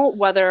animal,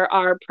 whether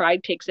our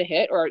pride takes a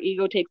hit or our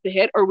ego takes a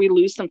hit, or we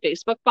lose some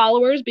Facebook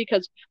followers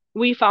because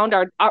we found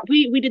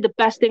we did the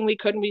best thing we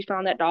could, and we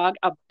found that dog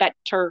a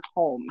better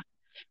home,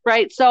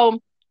 right?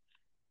 So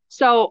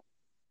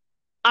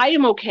I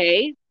am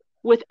okay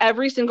with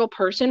every single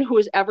person who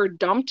has ever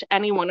dumped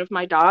any one of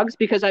my dogs,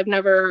 because I've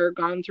never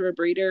gone through a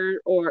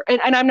breeder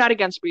and I'm not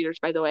against breeders,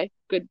 by the way.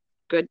 Good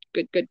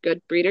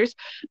breeders.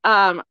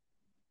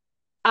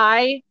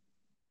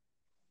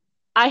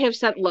 I have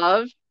sent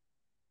love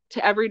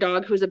to every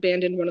dog who's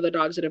abandoned one of the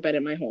dogs that have been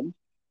in my home.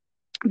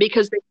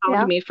 because they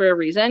found me for a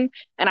reason,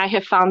 and I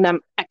have found them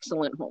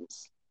excellent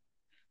homes.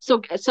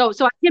 So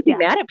I can't be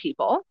mad at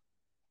people.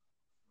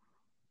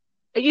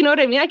 You know what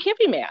I mean? I can't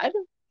be mad.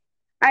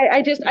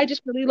 I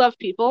just really love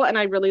people, and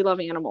I really love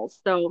animals.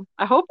 So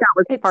I hope that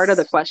was part of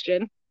the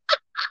question.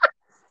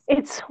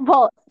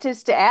 Well,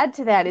 just to add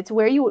to that, it's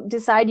where you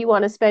decide you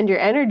want to spend your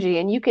energy,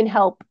 and you can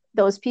help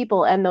those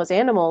people and those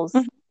animals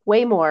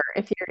way more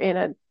if you're in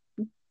a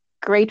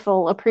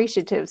grateful,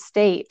 appreciative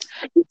state.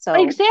 So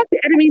exactly.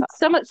 And I mean,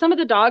 some of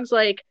the dogs,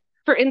 like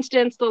for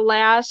instance, the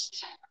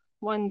last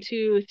I'm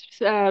trying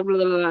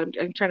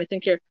to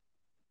think here,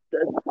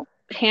 the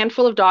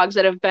handful of dogs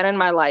that have been in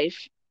my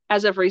life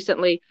as of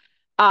recently,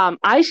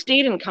 I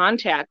stayed in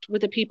contact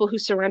with the people who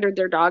surrendered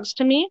their dogs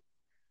to me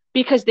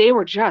because they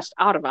were just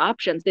out of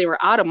options. They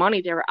were out of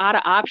money. They were out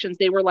of options.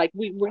 They were like,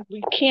 we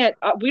can't,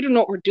 we don't know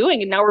what we're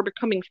doing. And now we're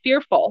becoming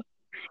fearful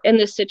in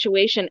this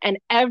situation. And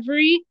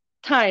every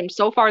time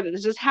so far that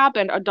this has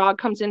happened, a dog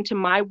comes into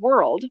my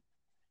world,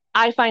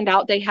 I find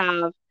out they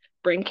have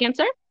brain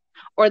cancer,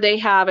 or they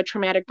have a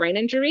traumatic brain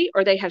injury,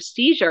 or they have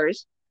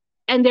seizures.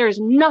 And there's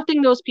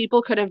nothing those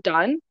people could have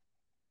done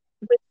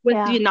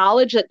with the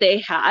knowledge that they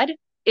had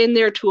in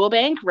their tool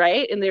bank,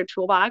 right? In their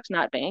toolbox,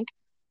 not bank,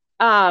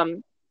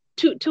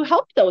 to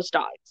help those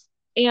dogs.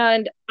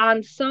 And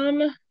on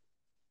some,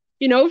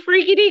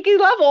 freaky deaky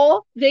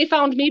level, they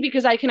found me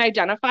because I can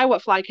identify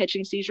what fly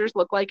catching seizures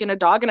look like in a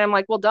dog. And I'm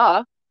like, well,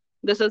 duh,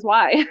 this is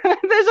why.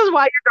 This is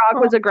why your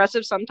dog was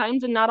aggressive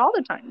sometimes and not all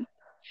the time.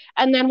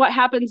 And then what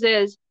happens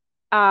is,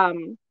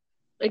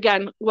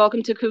 again,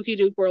 welcome to Kooky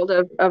Duke world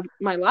of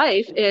my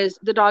life, is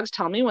the dogs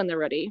tell me when they're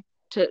ready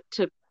to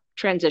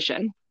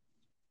transition,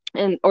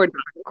 or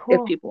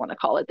if people want to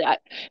call it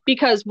that.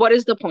 Because what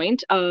is the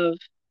point of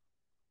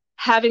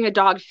having a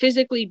dog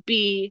physically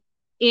be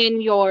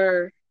in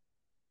your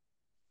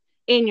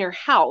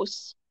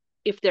house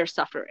if they're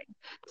suffering?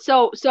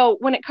 So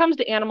when it comes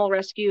to animal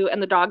rescue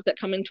and the dogs that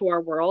come into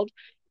our world,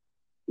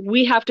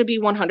 we have to be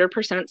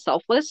 100%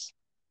 selfless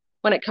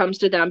when it comes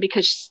to them,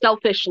 because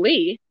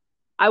selfishly,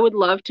 I would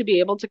love to be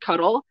able to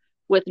cuddle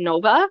with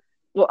Nova,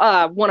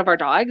 one of our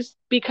dogs,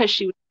 because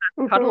she was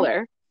a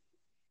cuddler,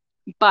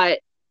 but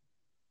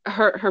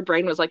her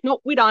brain was like,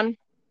 nope, we done.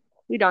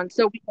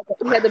 So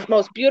we had the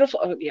most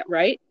beautiful,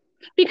 right?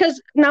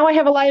 Because now I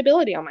have a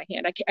liability on my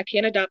hand. I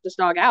can't adopt this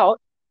dog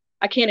out.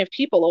 I can't have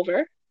people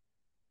over.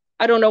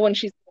 I don't know when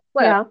she's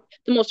going to flip.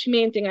 The most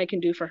humane thing I can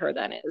do for her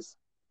then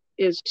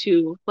is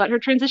to let her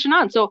transition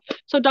on. So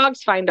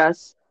dogs find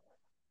us,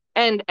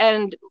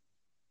 and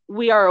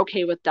we are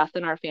okay with death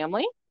in our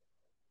family.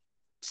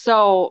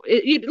 So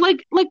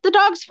like the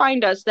dogs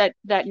find us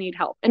that need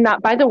help. And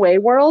not, by the way,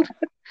 world,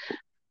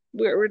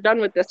 we're done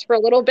with this for a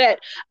little bit.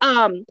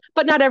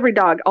 But not every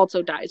dog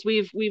also dies.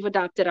 We've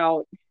adopted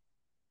out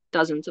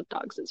dozens of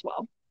dogs as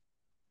well.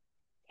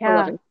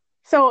 Yeah.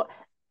 So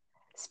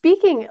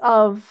speaking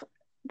of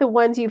the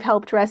ones you've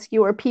helped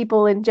rescue, or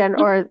people in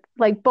general, or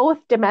like both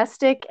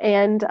domestic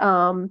and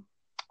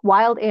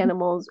wild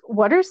animals,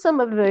 what are some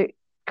of the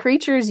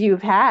creatures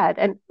you've had?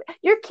 And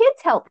your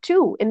kids help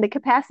too, in the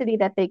capacity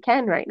that they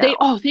can right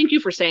now. Thank you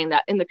for saying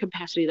that, in the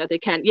capacity that they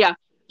can. Yeah.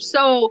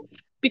 So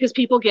because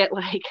people get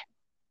like,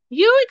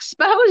 you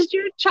exposed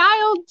your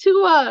child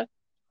to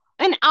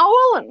an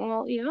owl, and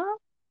well, yeah,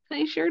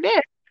 I sure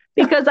did,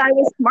 because I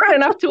was smart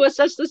enough to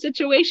assess the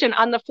situation.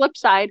 On the flip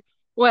side,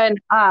 when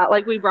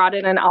we brought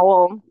in an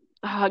owl,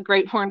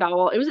 great horned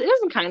owl, it was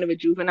kind of a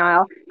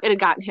juvenile. It had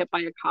gotten hit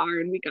by a car,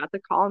 and we got the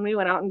call, and we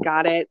went out and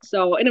got it.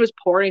 So, and it was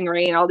pouring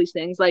rain, all these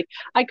things. Like,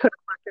 I could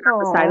have left it on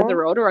the side of the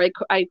road, or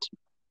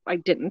I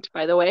didn't,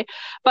 by the way,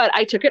 but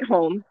I took it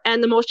home.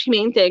 And the most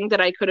humane thing that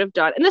I could have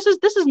done, and this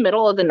is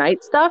middle of the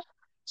night stuff,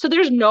 so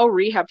there's no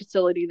rehab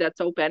facility that's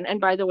open.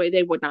 And by the way,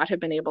 they would not have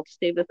been able to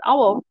save this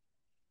owl.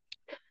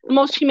 The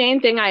most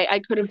humane thing I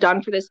could have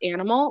done for this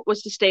animal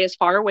was to stay as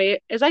far away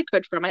as I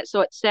could from it.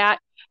 So it sat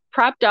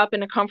propped up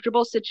in a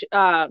comfortable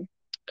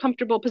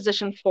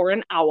position for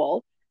an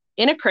owl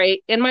in a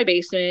crate in my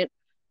basement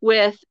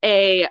with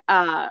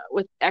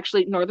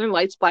actually Northern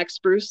Lights black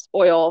spruce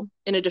oil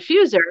in a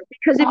diffuser.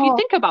 Because if you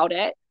think about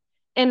it,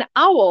 an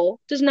owl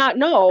does not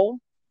know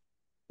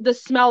the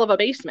smell of a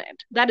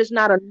basement. That is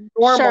not a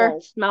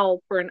normal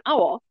smell for an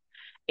owl.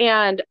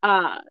 And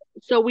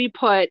so we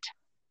put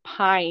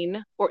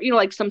pine, or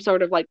like some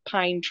sort of like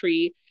pine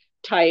tree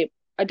type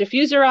a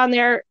diffuser on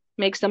there,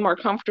 makes them more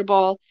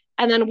comfortable.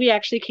 And then we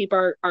actually keep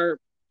our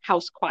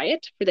house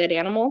quiet for that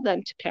animal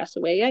then to pass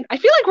away in. I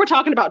feel like we're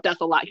talking about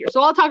death a lot here,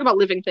 so I'll talk about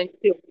living things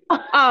too.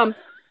 But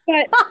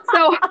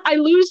so I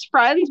lose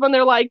friends when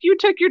they're like, you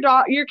took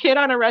your kid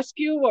on a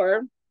rescue,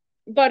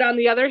 but on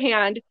the other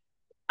hand,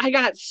 I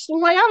got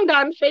slammed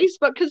on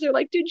Facebook because they're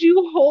like, did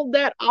you hold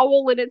that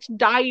owl in its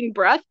dying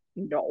breath?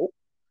 No.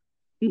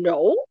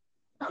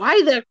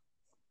 Why the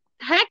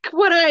heck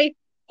would I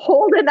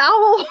hold an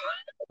owl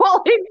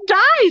while it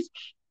dies?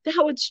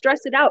 That would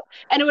stress it out.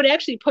 And it would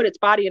actually put its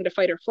body into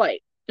fight or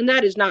flight. And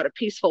that is not a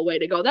peaceful way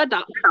to go. That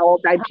owl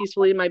died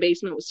peacefully in my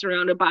basement, was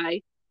surrounded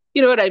by,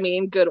 you know what I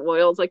mean, good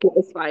oils. Like, it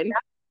was fine.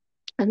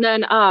 And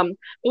then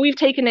we've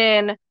taken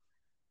in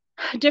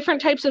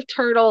different types of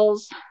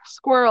turtles,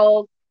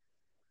 squirrels,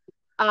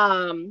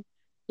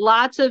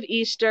 lots of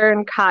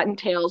eastern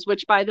cottontails,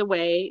 which, by the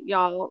way,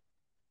 y'all,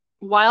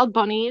 wild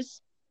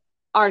bunnies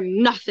are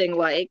nothing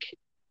like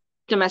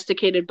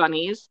domesticated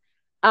bunnies.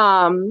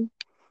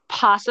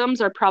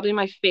 Possums are probably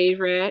my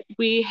favorite.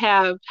 We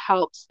have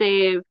helped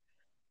save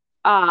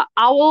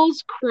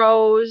owls,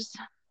 crows,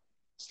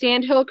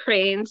 sandhill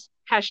cranes,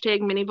 hashtag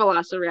mini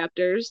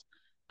velociraptors.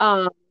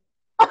 Um,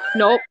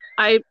 nope.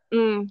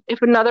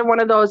 If another one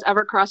of those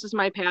ever crosses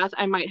my path,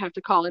 I might have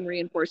to call in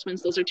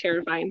reinforcements. Those are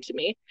terrifying to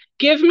me.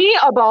 Give me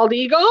a bald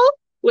eagle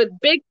with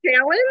big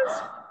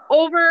talons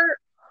over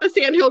a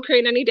sandhill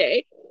crane any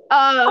day.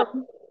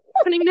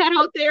 Putting that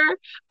out there.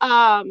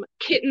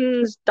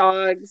 Kittens,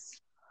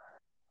 dogs.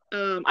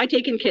 I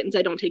take in kittens.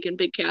 I don't take in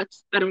big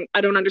cats. I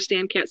don't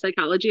understand cat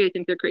psychology. I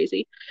think they're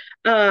crazy.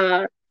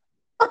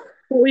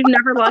 We've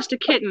never lost a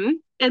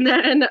kitten. And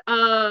then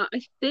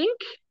I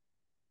think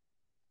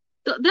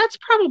that's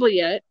probably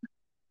it.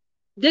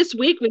 This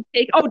week we've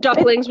taken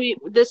ducklings.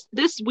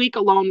 This week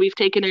alone we've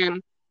taken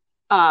in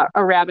a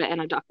rabbit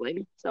and a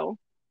duckling. So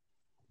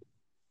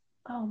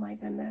oh my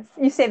goodness.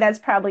 You say that's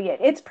probably it.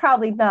 It's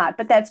probably not,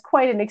 but that's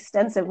quite an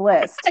extensive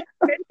list.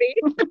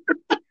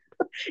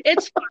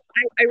 It's fun.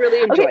 I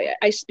really enjoy it.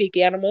 I speak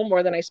animal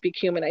more than I speak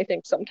human, I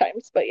think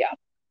sometimes, but yeah.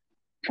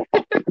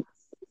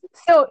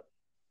 So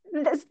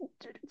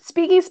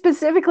speaking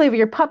specifically of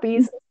your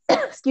puppies,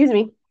 excuse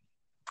me,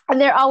 and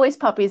they're always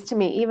puppies to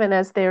me, even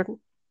as they're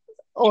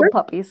old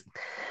puppies.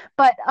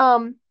 But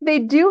they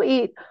do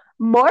eat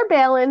more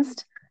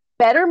balanced,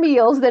 better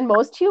meals than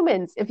most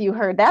humans, if you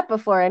heard that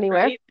before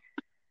anywhere. Right.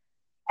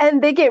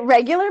 And they get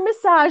regular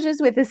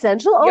massages with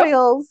essential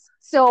oils.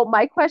 So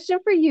my question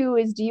for you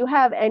is, do you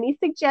have any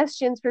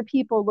suggestions for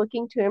people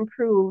looking to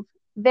improve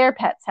their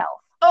pet's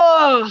health?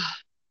 Oh,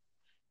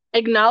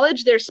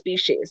 acknowledge their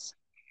species.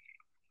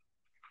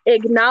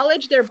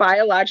 Acknowledge their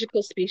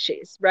biological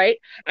species, right?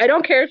 I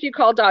don't care if you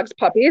call dogs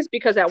puppies,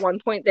 because at one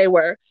point they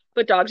were,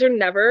 but dogs are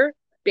never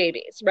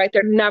babies, right?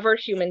 They're never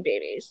human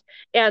babies.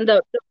 And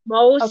the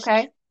most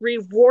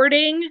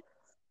rewarding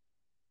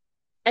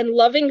and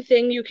loving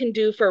thing you can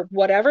do for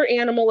whatever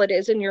animal it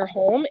is in your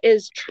home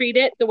is treat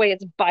it the way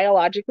it's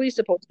biologically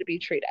supposed to be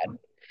treated.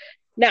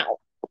 Now,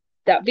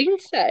 that being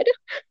said,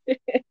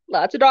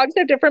 lots of dogs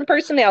have different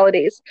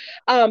personalities,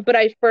 but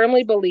I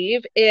firmly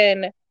believe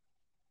in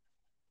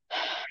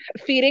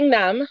feeding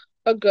them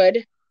a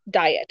good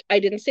diet. I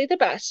didn't say the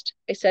best.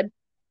 I said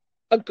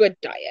a good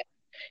diet.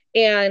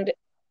 And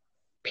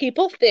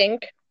people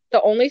think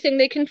the only thing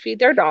they can feed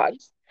their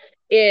dogs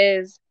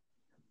is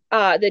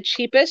the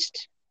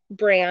cheapest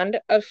brand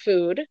of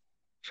food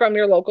from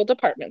your local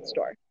department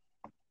store.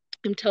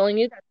 I'm telling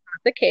you that's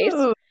not the case.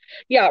 Ooh.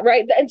 Yeah,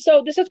 right. And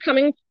so this is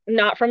coming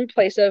not from a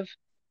place of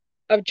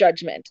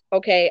judgment.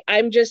 Okay.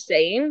 I'm just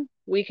saying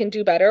we can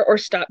do better, or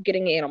stop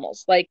getting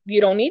animals. Like, you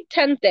don't need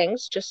 10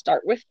 things, just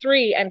start with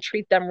 3 and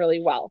treat them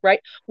really well, right?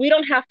 We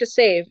don't have to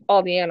save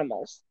all the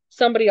animals.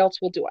 Somebody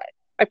else will do it.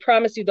 I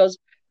promise you those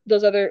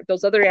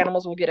other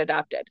animals will get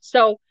adopted.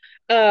 So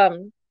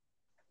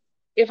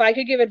if I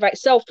could give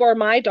advice, so for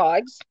my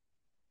dogs,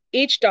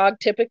 each dog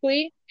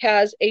typically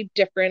has a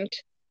different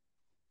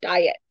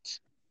diet.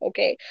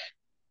 Okay.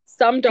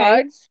 Some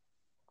dogs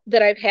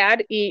that I've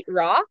had eat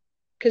raw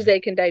because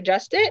they can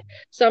digest it.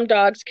 Some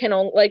dogs can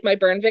only, like my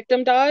burn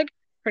victim dog,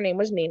 her name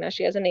was Nina.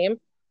 She has a name.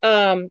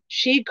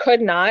 She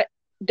could not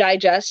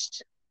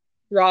digest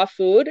raw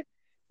food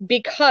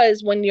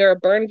because when you're a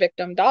burn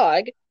victim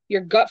dog,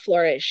 your gut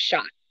flora is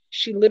shot.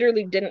 She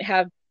literally didn't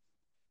have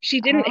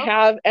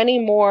any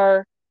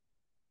more.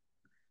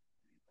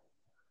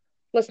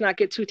 Let's not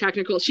get too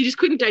technical. She just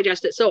couldn't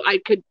digest it. So I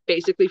could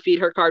basically feed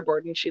her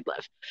cardboard and she'd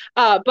live.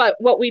 But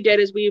what we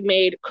did is we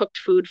made cooked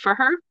food for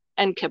her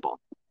and kibble.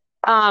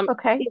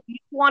 If you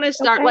want to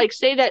start, like,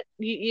 say that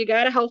you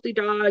got a healthy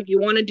dog, you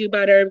want to do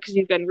better because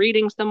you've been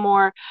reading some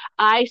more,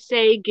 I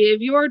say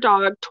give your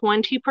dog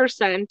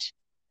 20%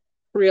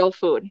 real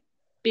food,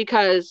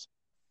 because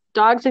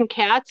dogs and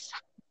cats,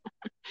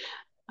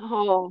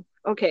 well,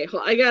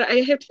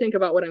 I have to think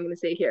about what I'm going to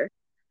say here,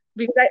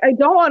 because I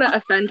don't want to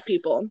offend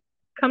people.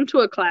 Come to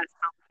a class,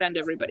 I'll offend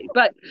everybody,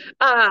 but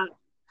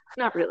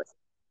not really.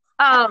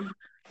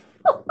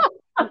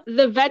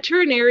 The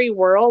veterinary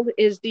world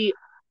is the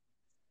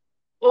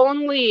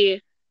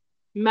only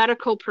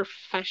medical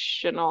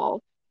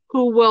professional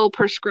who will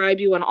prescribe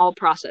you an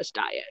all-processed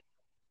diet.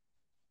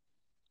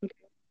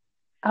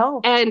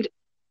 Oh. And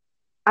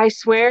I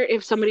swear,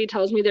 if somebody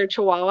tells me their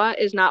Chihuahua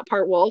is not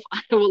part wolf,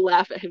 I will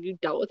laugh at, have you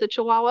dealt with a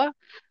Chihuahua?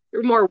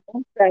 They're more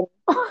wolf than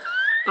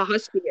a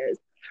husky is,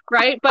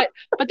 right? But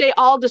they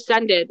all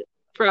descended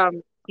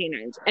from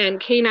canines,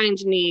 and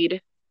canines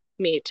need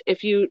meat.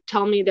 If you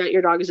tell me that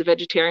your dog is a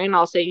vegetarian,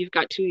 I'll say you've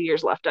got 2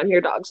 years left on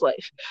your dog's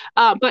life.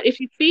 But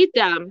if you feed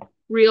them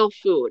real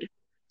food,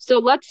 so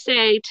let's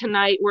say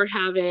tonight we're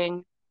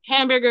having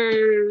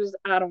hamburgers,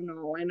 I don't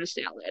know, and a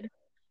salad.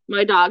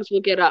 My dogs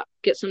will get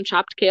some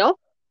chopped kale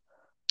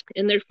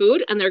in their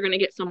food, and they're going to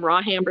get some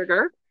raw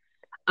hamburger.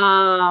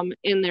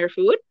 in their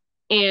food,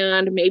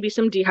 and maybe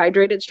some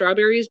dehydrated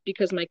strawberries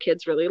because my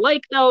kids really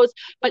like those.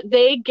 But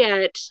they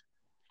get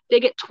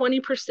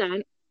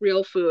 20%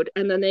 real food,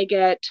 and then they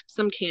get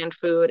some canned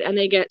food, and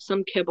they get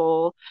some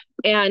kibble,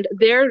 and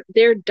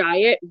their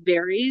diet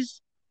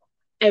varies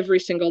every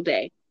single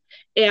day.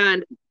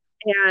 And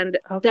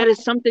that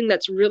is something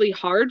that's really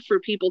hard for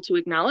people to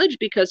acknowledge,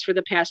 because for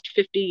the past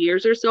 50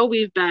 years or so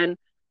we've been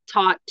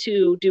taught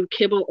to do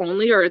kibble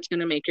only, or it's going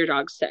to make your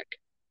dog sick.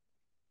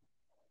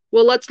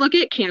 Well, let's look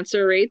at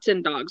cancer rates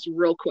in dogs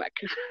real quick.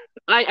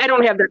 I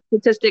don't have that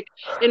statistic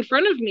in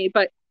front of me,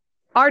 but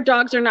our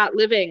dogs are not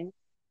living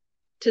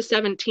to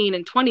 17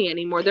 and 20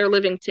 anymore. They're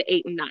living to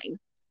 8 and 9.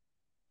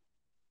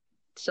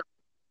 So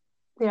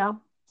Yeah.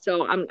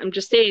 So I'm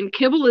just saying,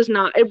 kibble is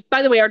not,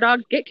 by the way, our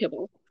dogs get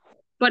kibble,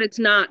 but it's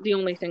not the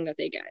only thing that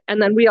they get.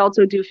 And then we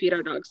also do feed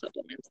our dogs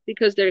supplements,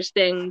 because there's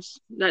things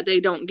that they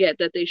don't get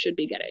that they should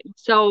be getting.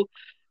 So,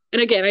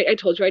 and again, I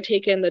told you, I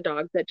take in the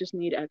dogs that just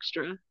need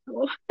extra.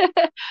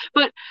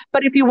 but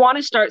if you want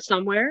to start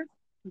somewhere,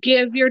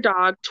 give your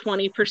dog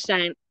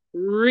 20%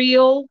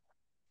 real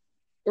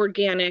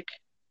organic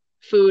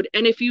food.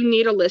 And if you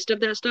need a list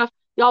of that stuff,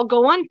 y'all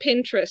go on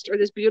Pinterest or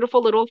this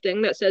beautiful little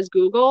thing that says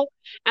Google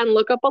and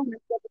look up a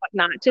list of what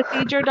not to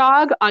feed your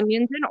dog.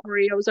 Onions and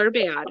Oreos are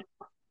bad,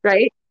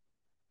 right?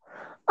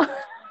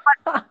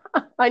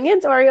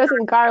 Onions, Oreos,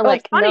 and garlic. Well,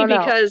 it's funny no.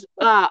 because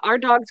our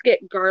dogs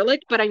get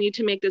garlic, but I need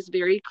to make this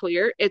very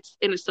clear. It's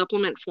in a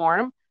supplement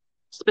form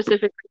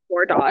specifically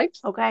for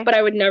dogs. Okay. But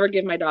I would never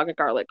give my dog a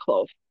garlic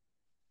clove.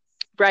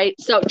 Right?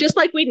 So just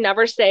like we'd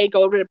never say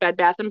go to Bed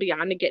Bath &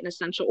 Beyond to get an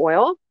essential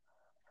oil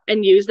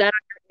and use that on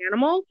your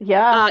animal.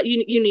 Yeah.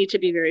 You need to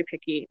be very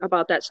picky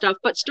about that stuff.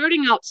 But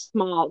starting out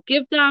small,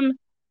 give them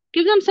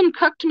some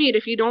cooked meat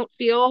if you don't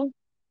feel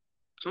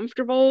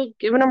comfortable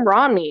giving them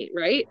raw meat,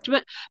 right?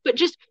 But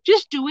just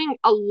doing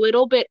a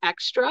little bit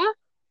extra,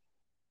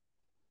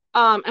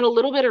 and a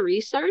little bit of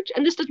research.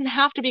 And this doesn't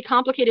have to be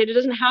complicated. It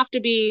doesn't have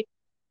to be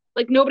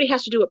like, nobody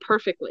has to do it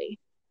perfectly.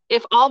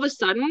 If all of a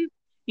sudden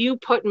you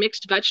put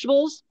mixed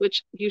vegetables,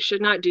 which you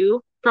should not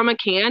do, from a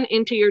can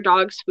into your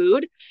dog's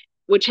food,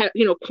 which have,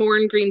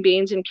 corn, green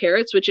beans, and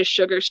carrots, which is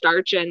sugar,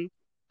 starch, and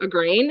a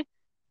grain,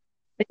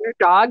 and your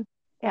dog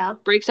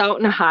breaks out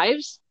in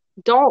hives,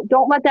 don't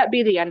let that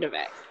be the end of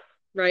it,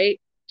 right?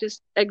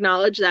 Just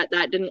acknowledge that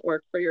didn't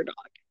work for your dog.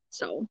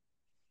 So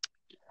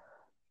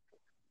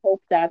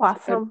hope that's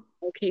awesome.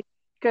 Okay.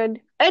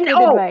 Good. And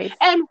good advice.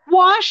 And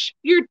wash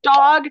your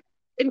dog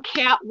and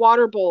cat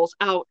water bowls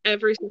out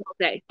every single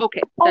day.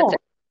 Okay, that's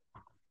it.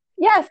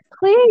 Yes,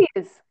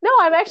 please. No,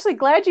 I'm actually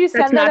glad you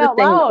said that out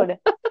loud.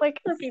 Like,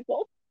 for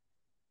people.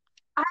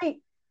 It's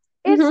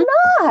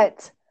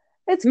not.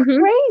 It's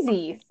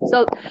crazy.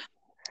 So,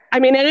 I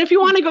mean, and if you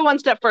want to go one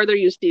step further,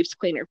 use Steve's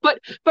cleaner. But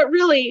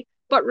really,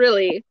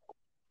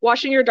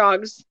 washing your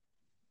dog's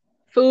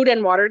food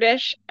and water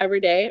dish every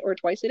day or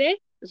twice a day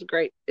is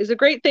a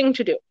great thing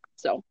to do.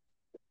 So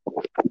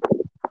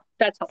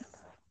that's all.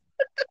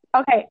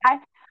 Okay,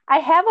 I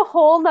have a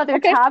whole nother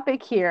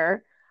topic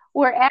here.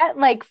 We're at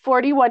like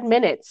 41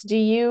 minutes. Do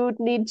you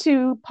need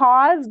to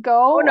pause,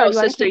 go? Oh, no,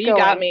 sister, you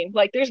got me.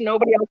 Like, there's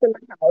nobody else in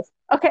the house.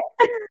 Okay.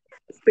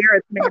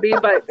 Spirits, maybe,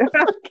 but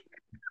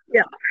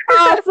yeah.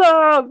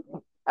 Awesome.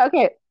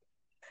 Okay,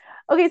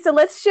 so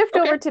let's shift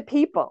over to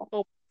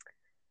people.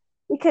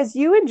 Because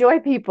you enjoy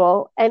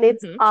people, and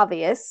it's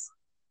obvious.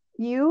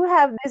 You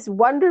have this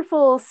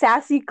wonderful,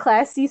 sassy,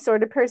 classy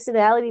sort of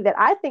personality that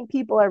I think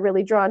people are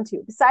really drawn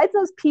to. Besides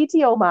those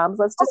PTO moms,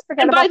 let's just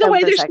forget about them for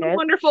a second. And by the way, they're so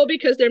wonderful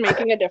because they're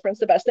making a difference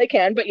the best they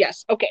can. But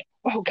yes, okay.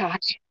 Oh,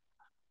 gosh.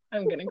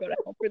 I'm going to go to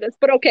hell for this.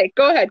 But okay,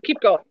 go ahead.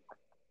 Keep going.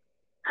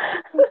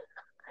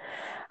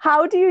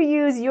 How do you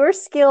use your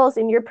skills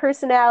and your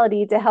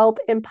personality to help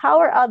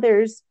empower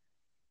others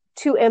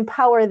to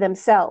empower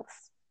themselves?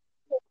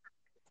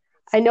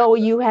 I know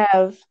you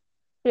have,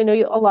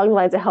 along the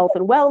lines of health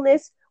and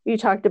wellness. You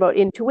talked about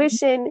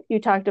intuition. You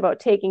talked about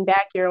taking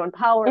back your own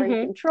power and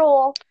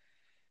control.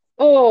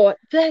 Oh,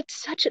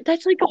 that's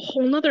like a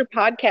whole nother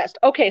podcast.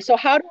 Okay, so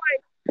how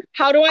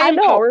do I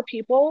empower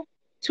people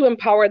to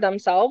empower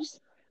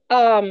themselves?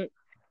 Okay.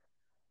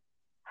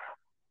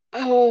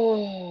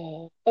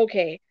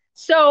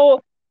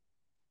 So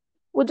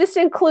we'll just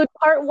include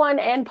part 1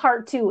 and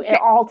part 2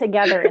 all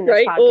together in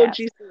this podcast. Oh,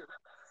 geez.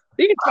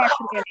 You can talk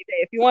to me any day.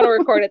 If you want to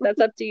record it, that's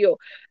up to you.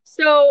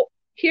 So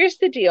here's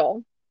the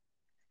deal.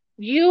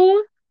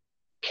 You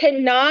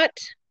cannot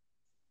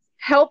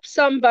help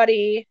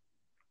somebody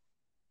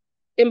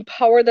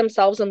empower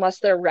themselves unless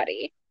they're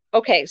ready.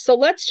 Okay, so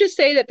let's just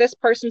say that this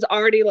person's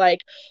already like,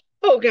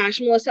 oh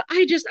gosh, Melissa,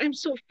 I'm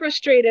so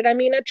frustrated. I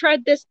mean, I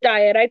tried this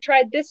diet. I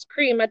tried this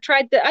cream. I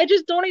tried that. I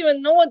just don't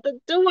even know what to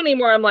do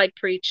anymore. I'm like,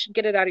 preach,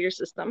 get it out of your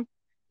system.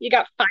 You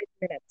got 5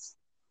 minutes.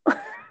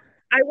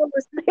 I will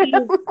listen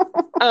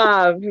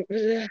to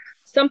you,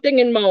 something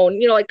and moan,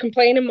 like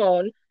complain and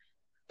moan.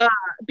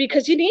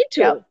 Because you need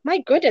to. Yep. My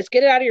goodness,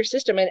 get it out of your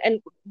system.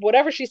 And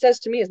whatever she says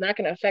to me is not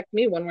going to affect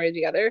me one way or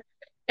the other.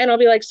 And I'll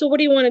be like, so what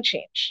do you want to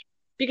change?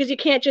 because you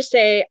can't just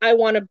say, I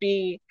want to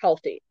be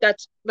healthy.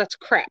 That's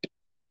crap.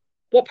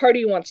 What part of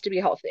you wants to be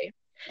healthy?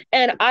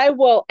 And I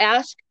will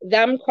ask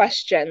them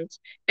questions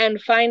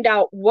and find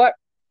out what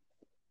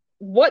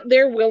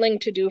they're willing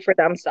to do for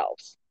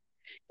themselves.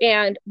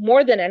 And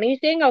more than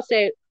anything, I'll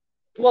say,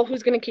 well,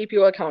 who's going to keep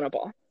you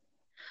accountable?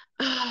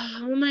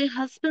 Oh, my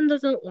husband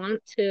doesn't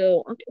want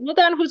to. Okay, well,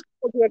 then who's going to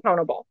hold you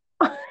accountable?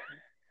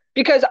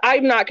 Because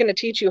I'm not going to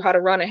teach you how to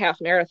run a half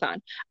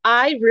marathon.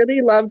 I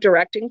really love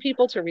directing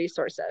people to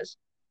resources.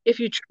 If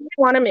you truly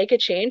want to make a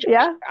change,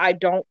 Yeah. I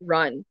don't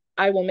run.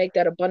 I will make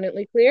that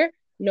abundantly clear.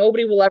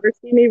 Nobody will ever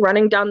see me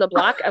running down the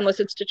block unless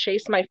it's to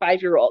chase my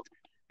 5-year-old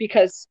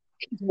because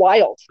he's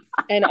wild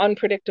and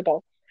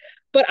unpredictable.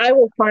 But I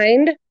will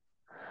find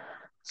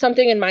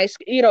something in my,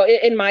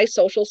 in my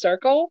social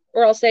circle,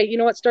 or I'll say, you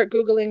know what, start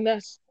Googling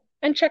this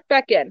and check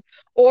back in.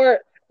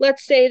 Or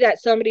let's say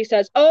that somebody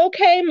says,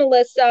 okay,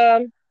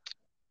 Melissa,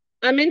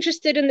 I'm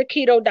interested in the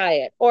keto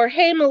diet. Or,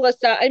 hey,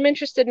 Melissa, I'm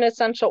interested in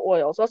essential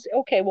oils. I'll say,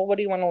 okay, well, what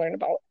do you want to learn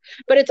about?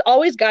 But it's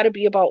always got to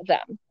be about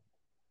them.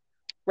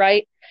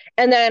 Right.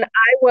 And then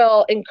I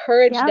will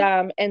encourage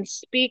them and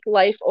speak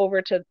life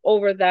over to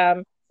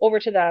them.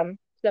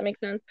 Does that make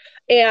sense?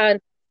 And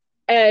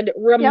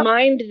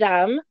remind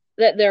them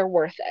that they're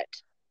worth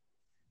it.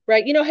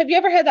 Right. Have you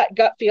ever had that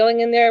gut feeling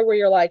in there where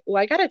you're like,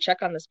 well, I got to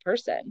check on this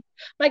person.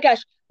 My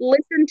gosh,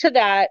 listen to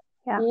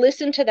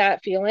that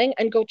feeling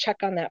and go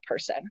check on that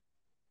person.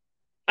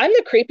 I'm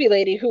the creepy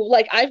lady who,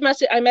 like, I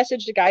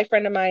messaged a guy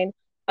friend of mine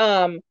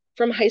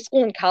from high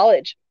school and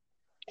college.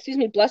 Excuse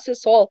me, bless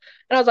his soul.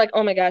 And I was like,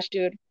 oh my gosh,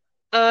 dude,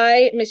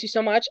 I miss you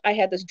so much. I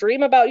had this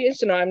dream about you.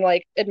 So now I'm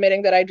like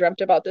admitting that I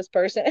dreamt about this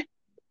person.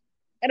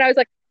 And I was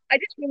like, I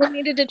just really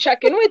needed to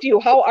check in with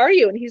you. How are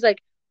you? And he's like,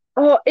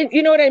 oh, and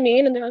you know what I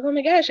mean? And they're like, oh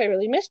my gosh, I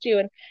really missed you.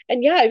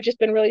 And yeah, I've just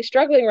been really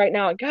struggling right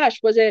now. And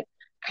gosh, was it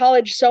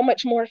college so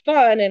much more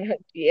fun? And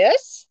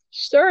yes,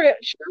 sure, it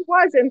sure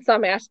was in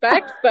some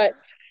aspects, but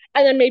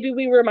and then maybe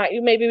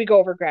we go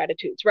over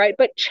gratitudes, right?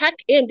 But check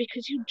in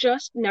because you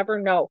just never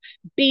know.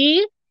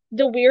 Be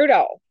the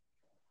weirdo.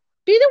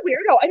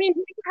 I mean,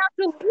 who do you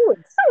have to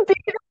lose?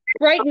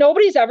 Right?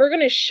 Nobody's ever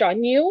going to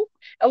shun you.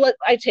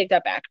 I take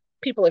that back.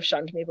 People have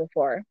shunned me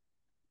before.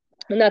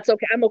 And that's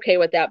okay. I'm okay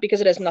with that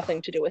because it has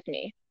nothing to do with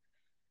me.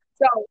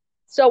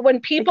 So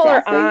when people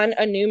are on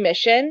a new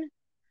mission,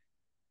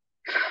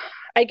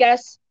 I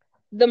guess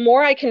the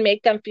more I can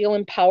make them feel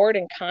empowered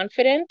and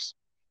confident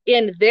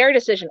in their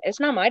decision. It's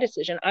not my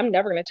decision. I'm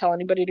never going to tell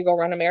anybody to go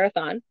run a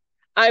marathon.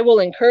 I will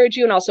encourage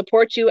you and I'll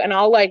support you and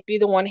I'll like be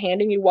the one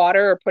handing you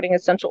water or putting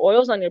essential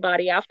oils on your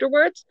body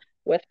afterwards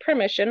with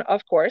permission,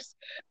 of course.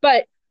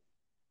 But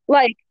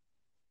like,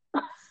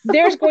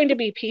 there's going to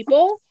be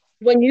people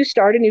when you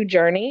start a new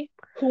journey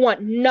who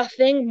want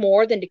nothing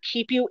more than to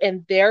keep you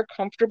in their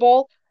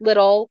comfortable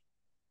little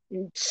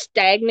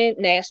stagnant,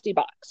 nasty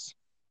box.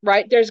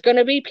 Right? There's going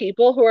to be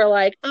people who are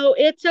like, oh,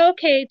 it's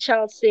okay,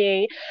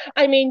 Chelsea.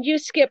 I mean, you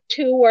skipped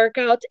 2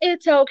 workouts.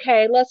 It's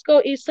okay. Let's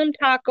go eat some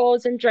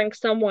tacos and drink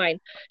some wine.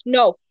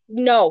 No,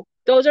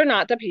 those are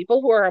not the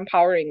people who are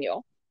empowering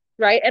you.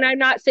 Right? And I'm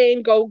not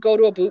saying go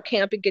to a boot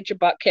camp and get your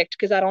butt kicked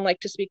because I don't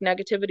like to speak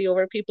negativity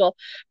over people.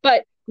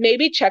 But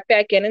maybe check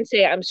back in and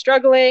say, I'm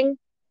struggling.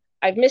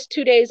 I've missed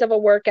 2 days of a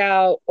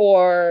workout,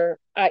 or,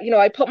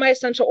 I put my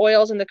essential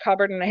oils in the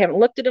cupboard and I haven't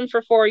looked at them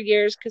for 4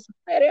 years because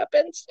that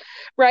happens.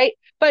 Right.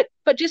 But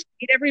just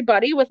meet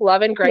everybody with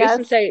love and grace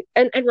and say,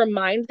 and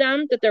remind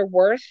them that they're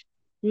worth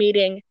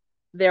meeting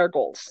their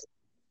goals.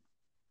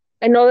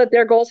 And know that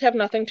their goals have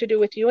nothing to do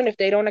with you. And if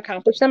they don't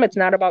accomplish them, it's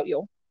not about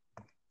you.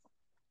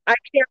 I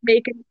can't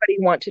make anybody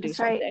want to do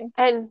something.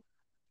 Right.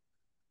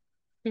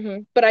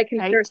 And but I can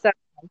share that.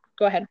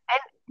 Go ahead.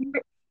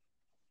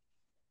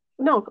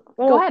 No,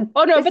 go ahead.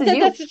 Oh, no, but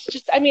that's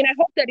just, I mean, I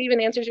hope that even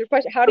answers your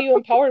question. How do you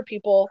empower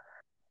people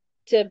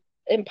to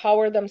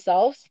empower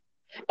themselves?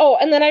 Oh,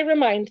 and then I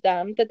remind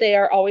them that they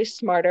are always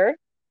smarter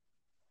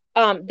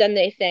than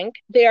they think.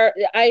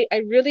 I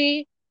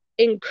really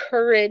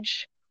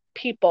encourage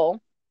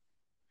people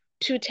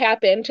to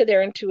tap into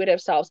their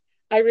intuitive selves.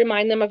 I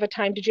remind them of a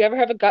time. Did you ever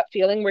have a gut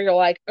feeling where you're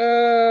like,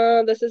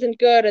 this isn't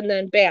good, and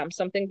then bam,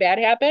 something bad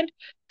happened?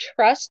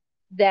 Trust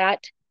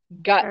that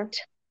gut. Sure.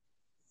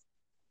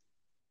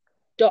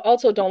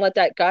 Don't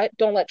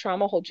let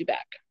trauma hold you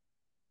back.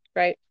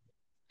 Right.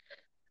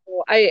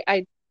 So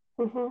I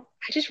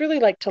just really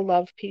like to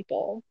love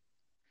people.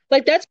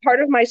 Like, that's part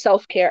of my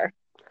self-care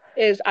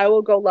is I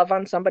will go love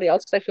on somebody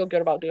else because I feel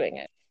good about doing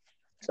it.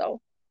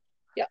 So,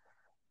 yeah.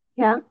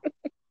 Yeah.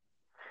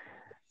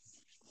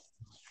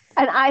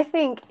 And I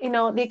think,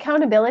 the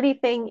accountability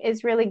thing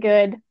is really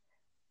good,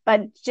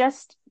 but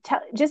just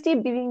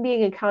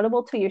being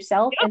accountable to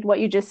yourself and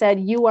what you just said,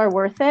 you are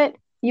worth it.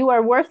 You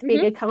are worth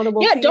being accountable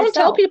to yourself. Yeah, don't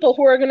tell people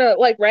who are going to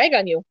like rag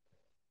on you.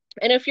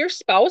 And if your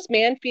spouse,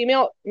 man,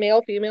 female,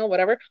 male, female,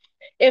 whatever,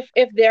 if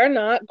they're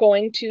not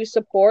going to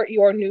support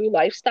your new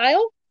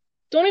lifestyle,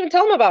 don't even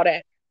tell them about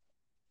it.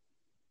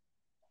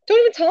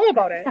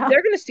 Yeah.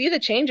 They're going to see the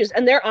changes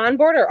and they're on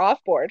board or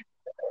off board.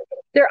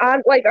 They're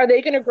on, like, are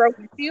they going to grow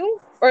with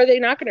you or are they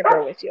not going to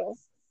grow with you?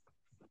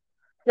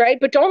 right?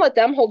 But don't let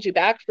them hold you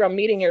back from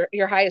meeting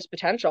your highest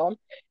potential.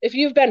 If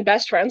you've been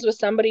best friends with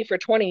somebody for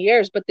 20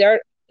 years, but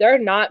they're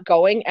not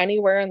going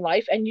anywhere in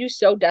life and you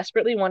so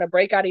desperately want to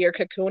break out of your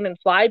cocoon and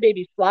fly,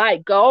 baby, fly,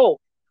 go.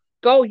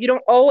 Go. You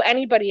don't owe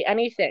anybody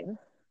anything.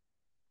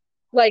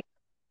 Like,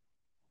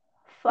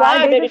 Fly, fly,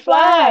 baby, baby,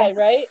 fly,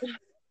 fly. right?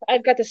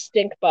 I've got the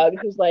stink bug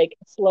who's like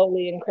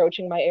slowly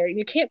encroaching my area.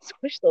 You can't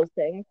squish those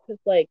things.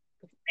 It's like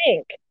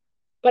stink.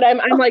 But I'm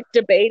like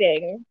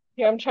debating.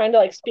 Here I'm trying to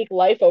like speak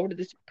life over to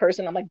this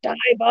person. I'm like, die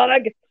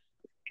bug.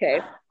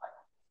 Okay.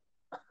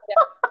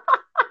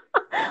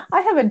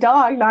 I have a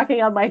dog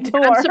knocking on my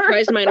door. I'm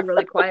surprised mine are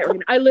really quiet.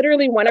 I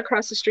literally went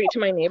across the street to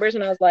my neighbors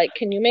and I was like,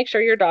 can you make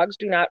sure your dogs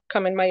do not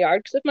come in my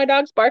yard? Because if my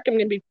dogs bark, I'm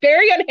going to be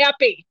very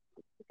unhappy.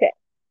 Okay.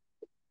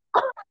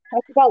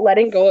 Talk about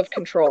letting go of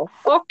control.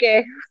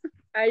 Okay.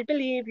 I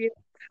believe you.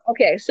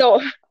 Okay. So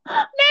next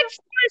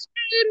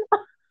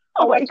question.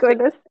 Oh my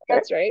goodness.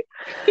 That's right.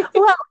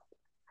 Well,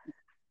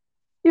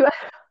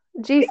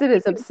 Jason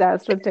is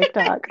obsessed with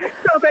TikTok.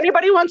 So if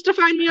anybody wants to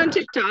find me on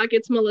TikTok,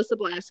 it's Melissa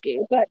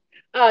Blasky. But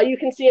you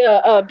can see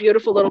a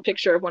beautiful little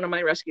picture of one of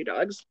my rescue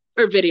dogs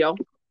or video.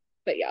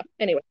 But yeah,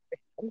 anyway.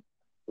 There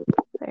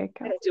you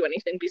go. I don't do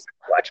anything besides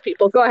watch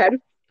people. Go ahead.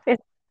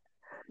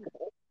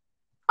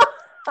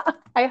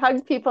 I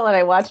hug people and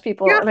I watch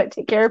people and I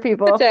take care of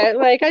people. That's it.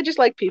 Like I just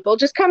like people.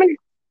 Just come in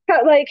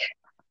my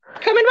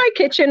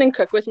kitchen and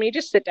cook with me.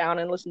 Just sit down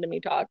and listen to me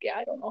talk. Yeah,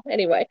 I don't know.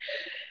 Anyway.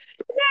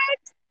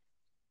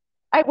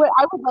 I would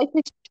like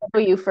to show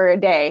you for a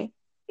day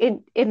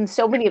in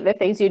so many of the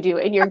things you do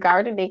in your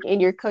gardening, in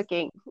your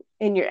cooking,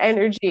 in your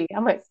energy.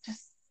 I'm like,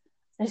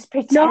 just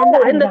pretend.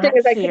 No, and the I'm thing not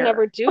is, I can here.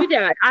 never do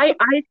that. I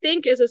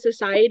think as a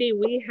society,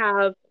 we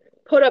have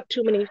put up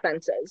too many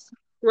fences,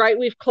 right?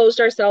 We've closed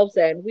ourselves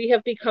in. We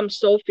have become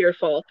so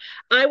fearful.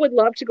 I would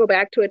love to go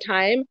back to a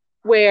time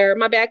where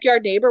my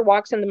backyard neighbor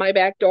walks into my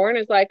back door and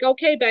is like,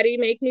 okay, Betty,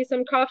 make me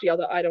some coffee.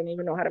 Although I don't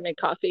even know how to make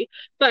coffee,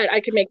 but I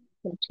could make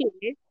some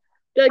tea.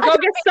 Be like, go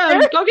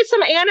get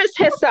some anise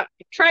hyssop.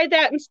 Try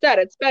that instead.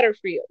 It's better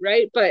for you,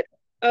 right? But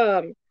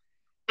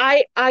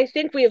I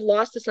think we have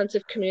lost a sense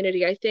of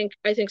community. I think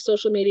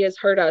social media has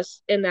hurt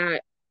us in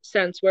that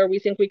sense where we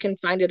think we can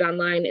find it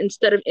online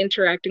instead of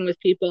interacting with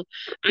people.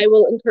 I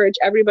will encourage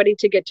everybody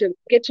to get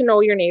to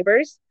know your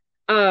neighbors.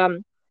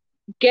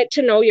 Get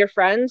to know your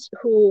friends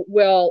who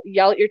will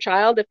yell at your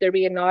child if they're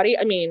being naughty.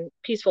 I mean,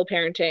 peaceful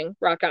parenting,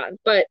 rock on.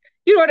 But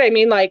you know what I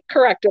mean? Like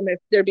correct them if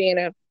they're being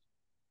a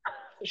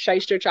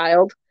shyster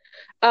child.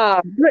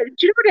 But do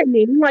you know what I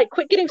mean? Like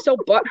quit getting so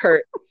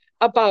butthurt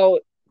about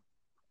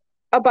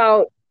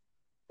about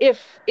if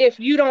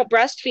you don't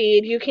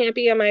breastfeed, you can't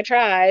be in my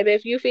tribe.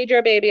 If you feed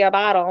your baby a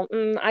bottle,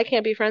 I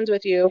can't be friends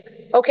with you.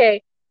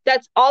 Okay,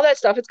 that's all that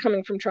stuff is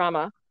coming from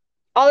trauma.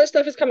 All this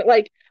stuff is coming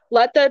like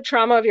let the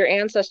trauma of your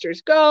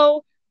ancestors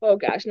go. Oh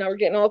gosh, now we're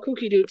getting all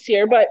kooky dukes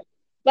here, but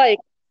like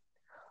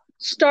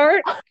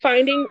start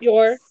finding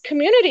your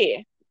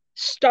community.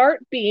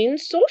 Start being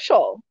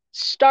social.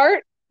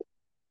 Start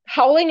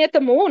howling at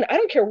the moon. I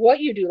don't care what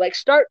you do. Like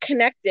start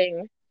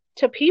connecting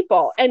to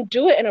people and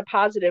do it in a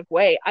positive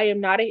way. I am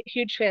not a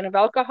huge fan of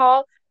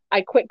alcohol.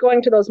 I quit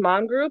going to those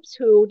mom groups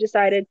who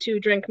decided to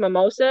drink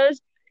mimosas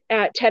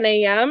at 10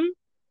 a.m.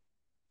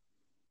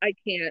 I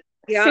can't.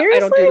 Yeah, Seriously? I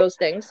don't do those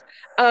things.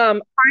 Okay.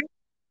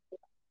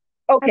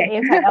 I'm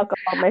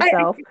anti-alcohol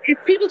myself.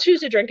 If people choose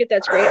to drink it,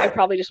 that's great. I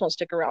probably just won't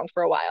stick around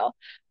for a while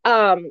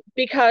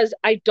because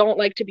I don't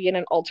like to be in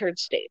an altered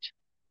state.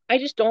 I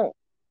just don't.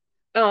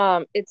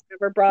 It's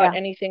never brought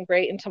anything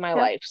great into my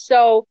life.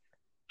 So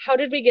how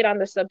did we get on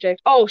this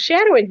subject? Oh,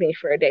 shadowing me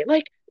for a day.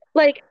 Like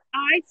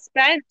I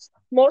spent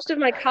most of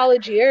my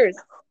college years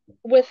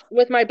with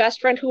my best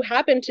friend who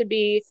happened to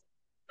be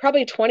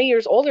probably 20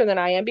 years older than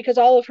I am because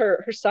all of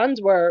her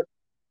sons were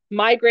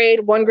my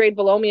grade, one grade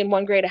below me and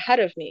one grade ahead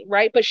of me,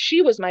 right? But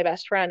she was my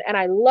best friend and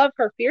I love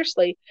her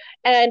fiercely.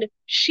 And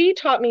she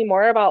taught me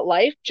more about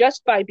life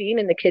just by being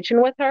in the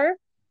kitchen with her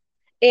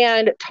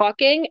and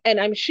talking.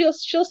 And she'll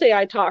say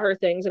I taught her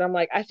things and I'm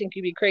like, I think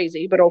you'd be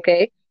crazy, but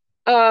okay.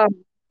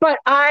 But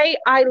I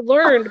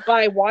learned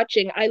by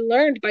watching. I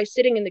learned by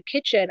sitting in the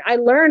kitchen. I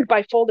learned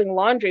by folding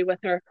laundry with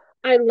her.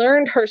 I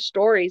learned her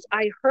stories.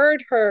 I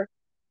heard her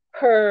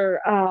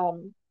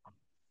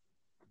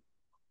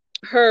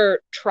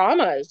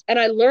traumas and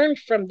I learned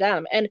from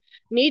them. And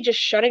me just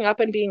shutting up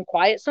and being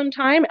quiet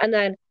sometime and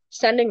then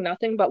sending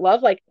nothing but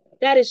love, like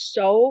that is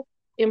so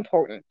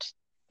important.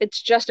 It's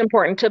just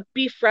important to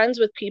be friends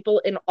with people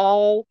in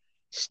all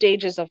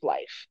stages of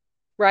life,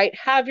 right?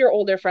 Have your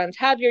older friends,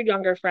 have your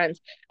younger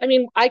friends. I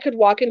mean, I could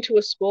walk into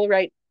a school,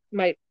 right?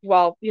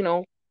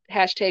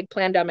 Hashtag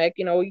pandemic,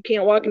 you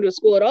can't walk into a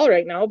school at all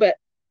right now, but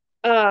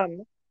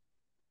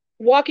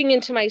walking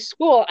into my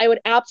school, I would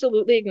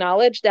absolutely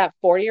acknowledge that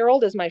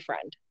 4-year-old is my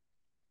friend.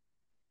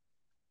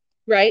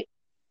 Right?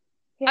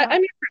 Yeah. I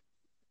mean,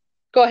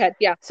 go ahead.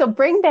 Yeah. So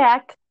bring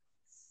back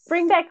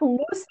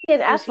Lucy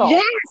and Ethel.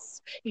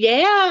 Yes.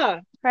 Yeah.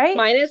 Right?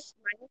 Minus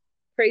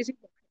crazy.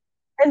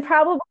 And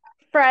probably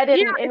Fred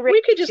and Rachel.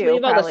 We could just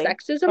leave all the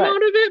sexism out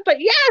of it, but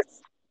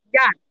yes.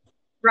 Yeah.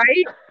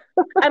 Right?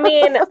 I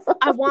mean,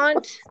 I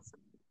want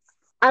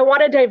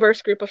a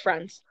diverse group of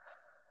friends.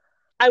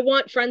 I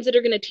want friends that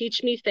are going to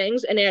teach me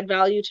things and add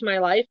value to my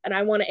life, and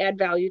I want to add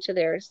value to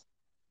theirs.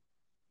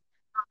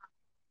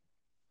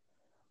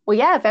 Well,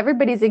 yeah, if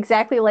everybody's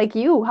exactly like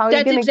you, how are you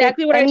That's going to get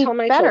exactly what I any tell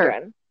my better?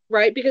 children,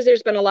 right? Because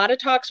there's been a lot of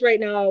talks right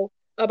now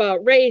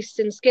about race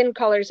and skin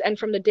colors. And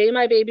from the day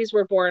my babies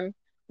were born,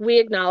 we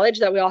acknowledge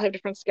that we all have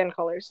different skin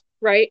colors,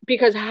 right?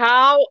 Because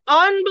how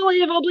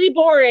unbelievably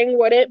boring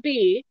would it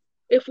be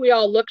if we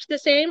all looked the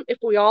same, if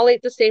we all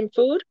ate the same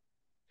food,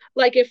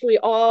 like if we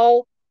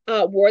all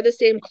wore the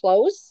same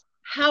clothes?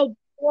 How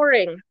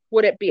boring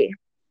would it be?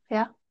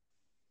 Yeah.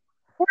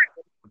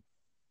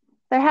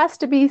 There has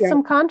to be Yeah. some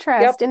Yep.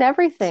 contrast in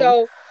everything.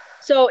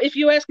 So if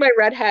you ask my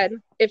redhead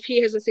if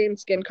he has the same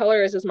skin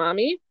color as his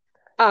mommy,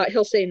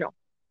 he'll say no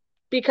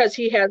because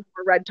he has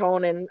more red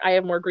tone and I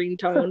have more green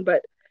tone.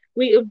 But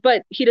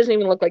he doesn't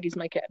even look like he's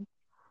my kid.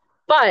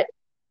 But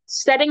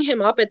setting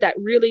him up at that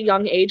really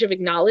young age of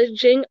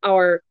acknowledging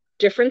our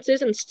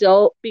differences and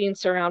still being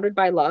surrounded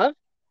by love,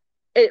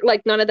 it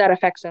like none of that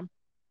affects him.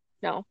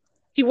 No,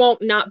 he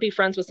won't not be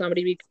friends with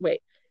somebody.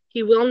 Wait,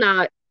 he will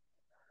not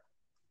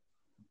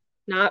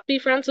be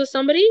friends with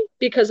somebody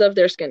because of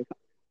their skin color.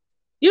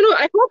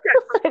 I hope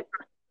that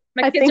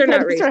my I kids think are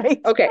not that is racist.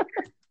 right. Okay,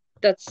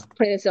 that's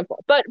plain and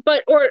simple.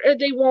 Or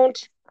they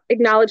won't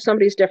acknowledge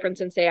somebody's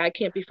difference and say, I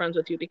can't be friends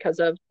with you because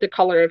of the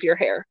color of your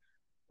hair.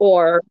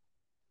 Or,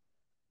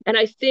 and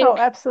I Oh, think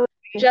absolutely.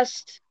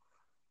 just,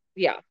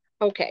 yeah,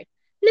 okay.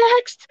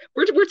 Next,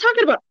 we're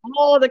talking about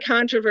all the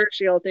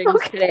controversial things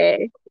Okay.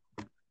 today.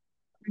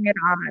 Bring it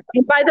on.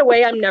 And by the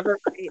way, I'm never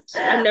right.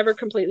 I'm never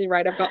completely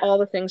right. I've got all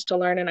the things to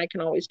learn and I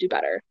can always do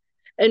better.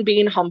 And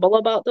being humble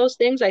about those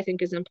things, I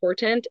think, is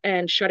important.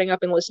 And shutting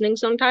up and listening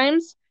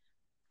sometimes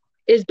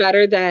is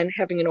better than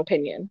having an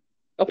opinion.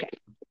 Okay.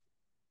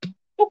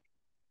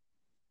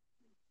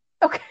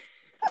 Okay.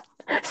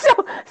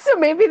 So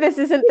maybe this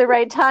isn't the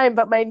right time,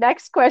 but my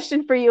next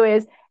question for you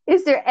is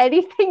there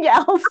anything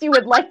else you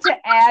would like to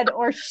add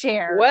or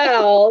share?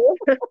 Well,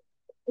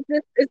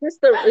 is this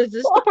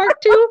the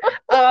part two?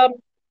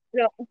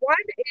 No, one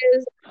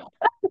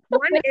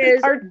This is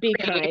is part be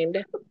 3.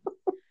 kind.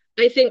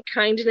 I think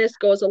kindness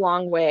goes a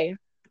long way.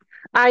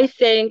 I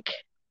think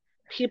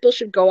people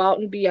should go out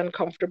and be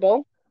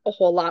uncomfortable a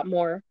whole lot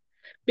more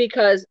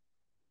because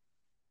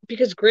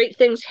great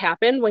things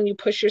happen when you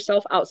push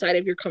yourself outside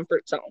of your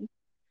comfort zone,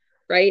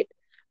 right?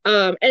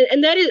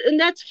 And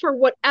that's for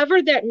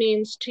whatever that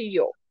means to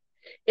you.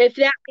 If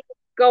that means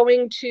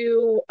going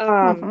to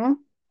Mm-hmm.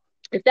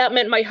 if that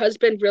meant my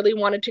husband really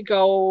wanted to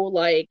go,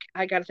 like,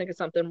 I got to think of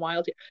something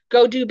wild here,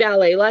 go do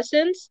ballet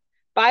lessons.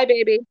 Bye,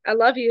 baby. I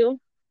love you.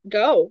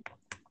 Go.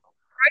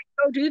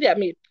 Go do that.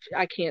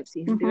 I can't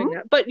see him Mm-hmm. doing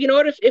that. But you know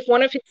what? If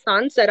one of his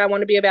sons said, I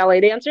want to be a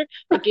ballet dancer,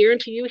 I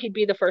guarantee you he'd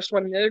be the first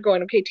one there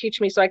going, okay, teach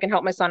me so I can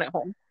help my son at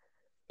home.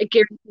 I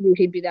guarantee you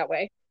he'd be that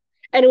way.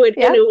 And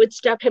Yeah. it would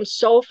step him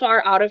so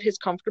far out of his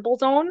comfortable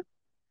zone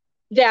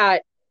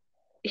that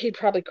he'd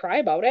probably cry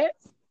about it.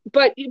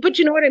 But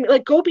you know what I mean?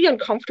 Like, go be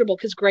uncomfortable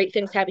because great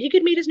things happen. He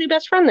could meet his new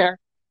best friend there,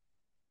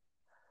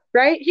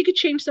 right? He could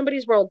change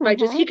somebody's world by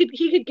just Mm-hmm.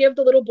 he could give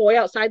the little boy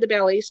outside the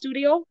ballet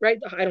studio, right?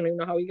 I don't even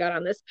know how he got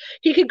on this.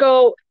 He could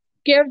go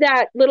give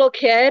that little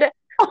kid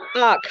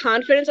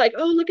confidence, like,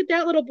 oh, look at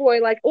that little boy,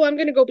 like, oh, I'm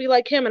gonna go be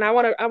like him and I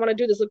want to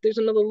do this. Look, there's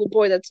another little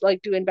boy that's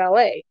like doing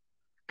ballet.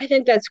 I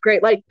think that's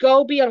great. Like,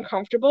 go be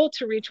uncomfortable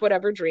to reach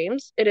whatever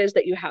dreams it is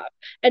that you have,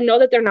 and know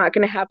that they're not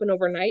going to happen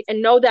overnight,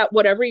 and know that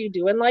whatever you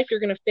do in life, you're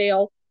going to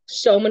fail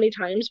so many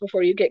times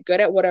before you get good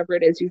at whatever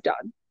it is you've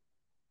done.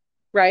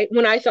 Right?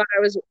 When I thought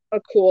I was a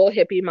cool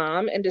hippie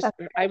mom, and just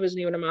I wasn't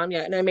even a mom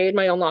yet, and I made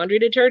my own laundry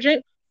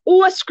detergent.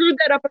 Oh, I screwed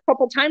that up a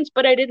couple times,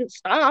 but I didn't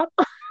stop.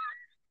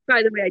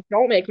 By the way, I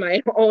don't make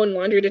my own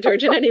laundry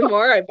detergent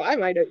anymore. I buy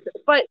my detergent.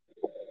 But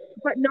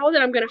know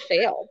that I'm going to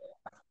fail,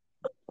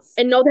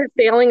 and know that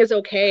failing is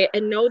okay,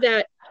 and know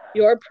that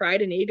your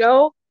pride and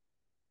ego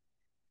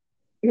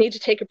need to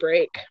take a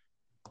break.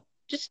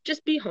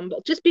 Just be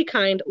humble. Just be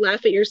kind.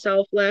 Laugh at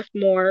yourself. Laugh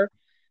more.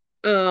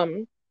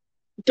 Um,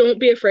 don't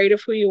be afraid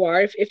of who you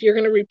are. If you're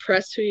going to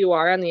repress who you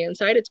are on the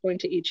inside, it's going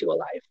to eat you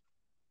alive.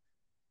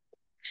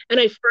 And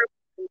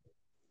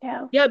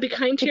yeah, be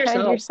kind to Be kind to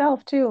yourself.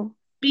 yourself too.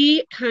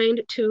 Be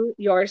kind to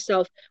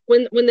yourself.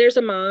 When there's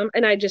a mom,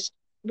 and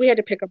we had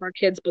to pick up our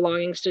kids'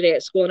 belongings today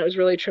at school, and it was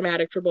really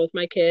traumatic for both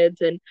my kids.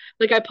 And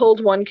like, I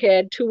pulled one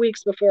kid 2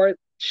 weeks before it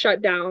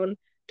shut down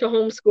to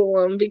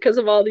homeschool them because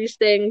of all these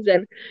things,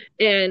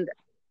 and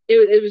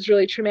it was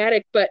really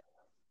traumatic. But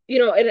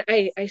and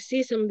I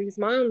see some of these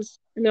moms,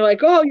 and they're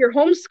like, "Oh, you're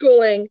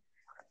homeschooling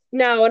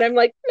now," and I'm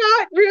like,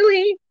 "Not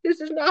really. This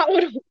is not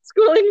what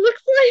homeschooling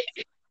looks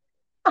like."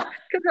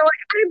 Because they're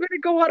like, "I'm going to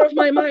go out of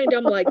my mind."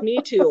 I'm like,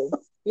 "Me too.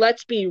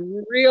 Let's be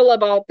real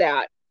about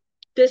that.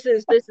 This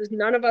is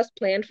none of us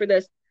planned for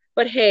this.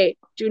 But hey,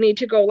 do you need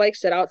to go like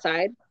sit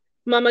outside?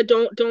 Mama,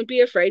 don't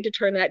be afraid to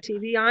turn that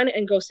TV on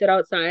and go sit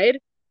outside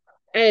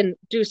and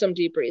do some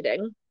deep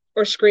breathing,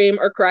 or scream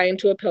or cry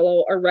into a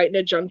pillow, or write in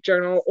a junk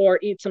journal, or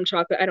eat some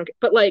chocolate. I don't care.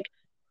 But like,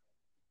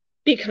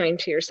 be kind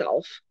to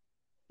yourself.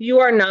 You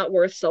are not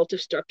worth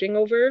self-destructing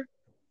over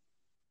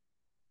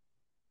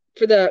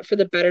for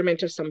the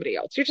betterment of somebody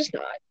else. You're just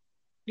not.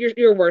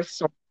 You're worth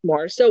so much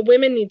more. So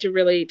women need to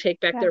really take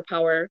back their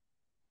power,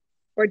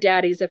 or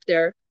daddies if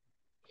they're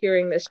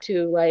hearing this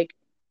too. Like,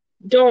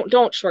 don't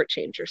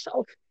shortchange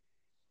yourself.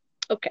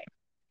 Okay.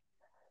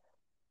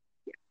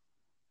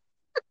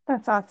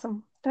 That's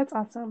awesome. That's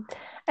awesome.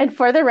 And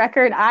for the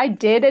record, I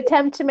did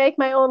attempt to make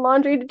my own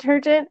laundry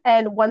detergent,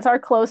 and once our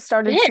clothes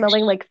started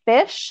smelling like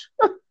fish,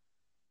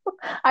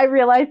 I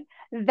realized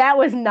that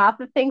was not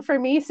the thing for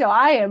me. So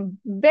I am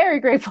very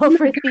grateful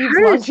for Thieves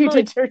laundry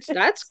detergent.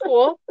 That's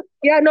cool.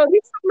 Yeah, no,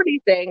 there's so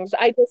many things.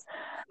 I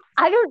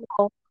don't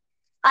know.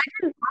 I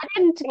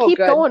didn't keep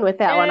going with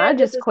that one. I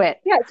just quit.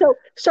 Yeah,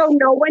 so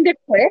know when to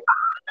quit.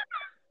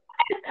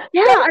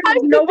 Yeah, I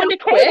know when to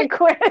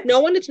quit.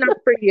 Know when it's not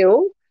for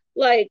you.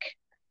 Like,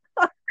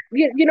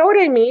 you know what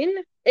I mean?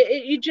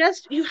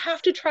 You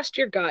have to trust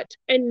your gut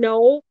and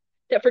know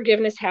that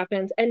forgiveness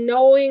happens, and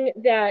knowing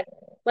that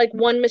like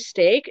one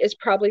mistake is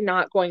probably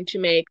not going to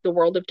make the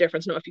world of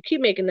difference. Now, if you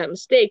keep making that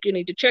mistake, you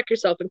need to check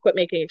yourself and quit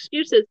making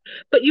excuses.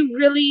 But you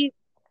really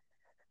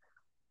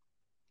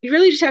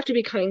just have to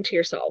be kind to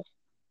yourself.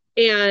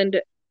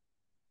 And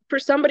for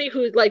somebody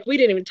who, like, we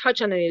didn't even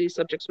touch on any of these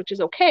subjects, which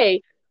is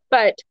okay,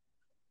 but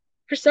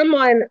for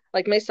someone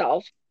like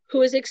myself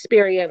who has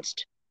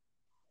experienced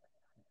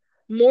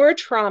more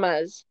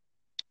traumas,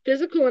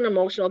 physical and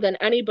emotional, than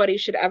anybody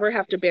should ever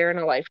have to bear in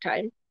a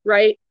lifetime,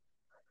 right?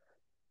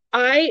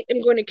 I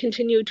am going to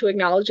continue to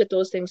acknowledge that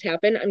those things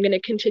happen. I'm going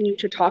to continue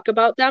to talk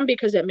about them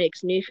because it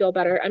makes me feel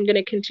better. I'm going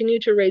to continue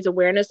to raise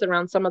awareness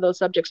around some of those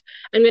subjects.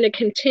 I'm going to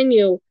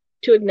continue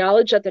to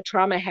acknowledge that the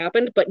trauma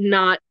happened, but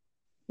not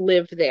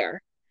live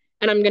there.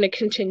 And I'm going to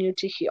continue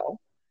to heal,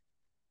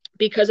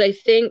 because I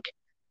think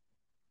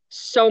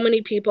so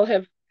many people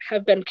have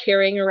been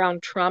carrying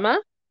around trauma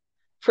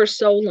for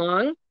so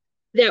long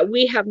that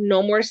we have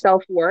no more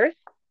self-worth,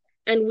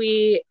 and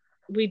we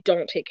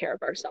don't take care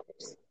of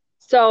ourselves.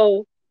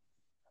 So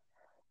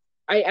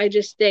I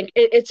just think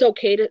it's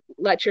okay to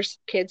let your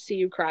kids see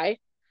you cry.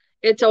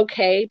 It's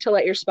okay to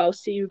let your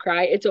spouse see you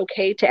cry. It's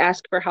okay to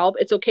ask for help.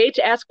 It's okay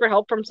to ask for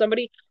help from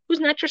somebody who's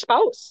not your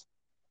spouse,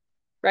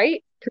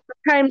 right? Because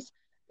sometimes,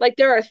 like,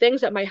 there are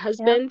things that my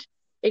husband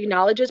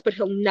acknowledges, but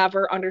he'll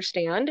never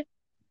understand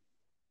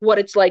what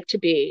it's like to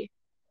be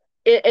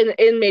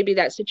in maybe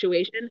that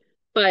situation.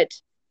 But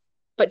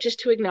just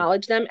to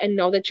acknowledge them and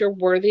know that you're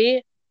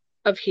worthy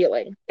of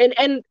healing,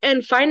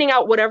 and finding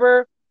out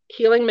whatever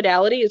healing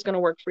modality is going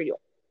to work for you.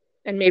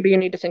 And maybe you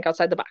need to think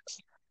outside the box.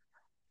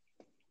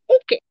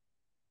 Okay.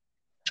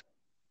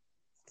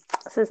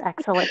 This is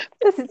excellent.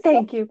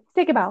 Thank you.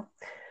 Take a bow.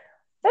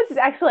 This is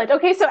excellent.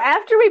 Okay, so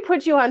after we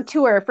put you on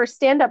tour for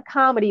stand-up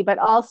comedy, but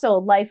also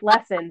life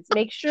lessons,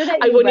 make sure that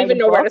you I wouldn't even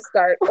know where to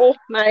start. Oh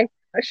my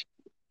gosh.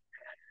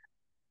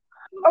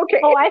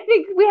 Okay. Oh, I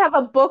think we have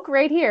a book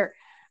right here.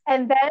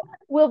 And then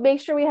we'll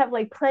make sure we have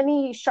like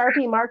plenty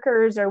Sharpie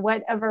markers or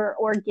whatever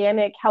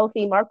organic,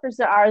 healthy markers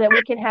there are that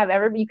we can have.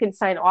 You can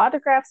sign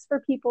autographs for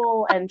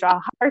people and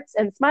draw hearts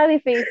and smiley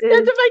faces.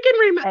 That's if I can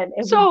remember.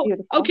 So,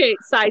 okay,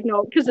 side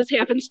note, because this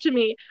happens to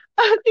me.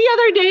 The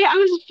other day, I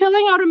was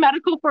filling out a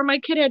medical form. My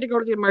kid had to go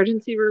to the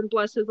emergency room,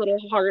 bless his little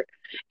heart.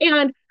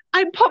 And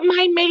I put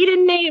my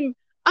maiden name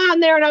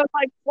on there, and I was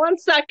like, 1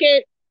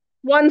 second.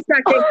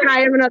 Can I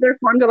have another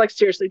form? They're like,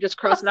 seriously, just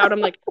cross it out. I'm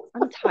like,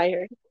 I'm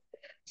tired.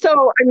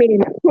 So, I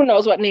mean, who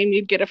knows what name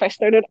you'd get if I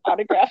started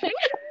autographing.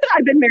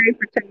 I've been married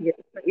for 10 years,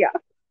 but yeah.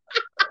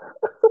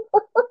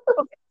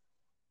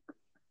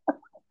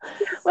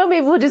 Well,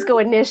 maybe we'll just go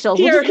initials.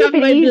 Here, we'll just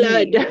have my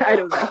blood. I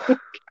don't know.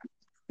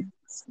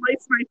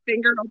 Slice my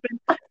finger open.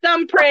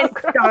 Thumbprint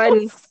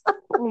done.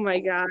 Oh my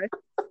god.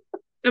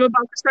 I'm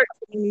about to start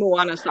singing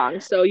Moana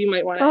songs, so you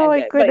might want to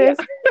end it. Goodness.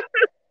 Yeah.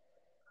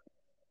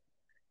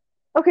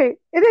 Okay,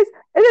 it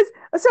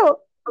is. So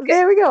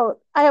there we go.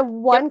 I have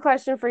one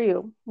question for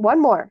you.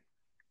 One more.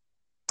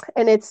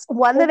 And it's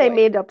one that I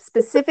made up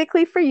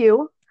specifically for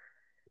you.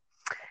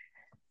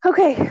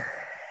 Okay.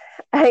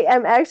 I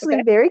am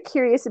actually very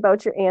curious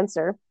about your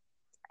answer.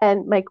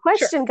 And my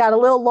question got a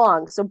little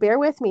long, so bear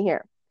with me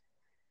here.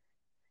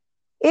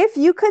 If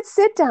you could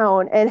sit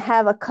down and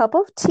have a cup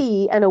of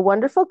tea and a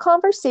wonderful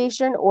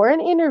conversation or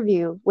an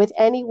interview with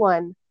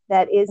anyone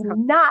that is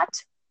not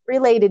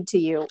related to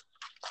you,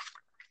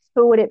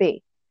 who would it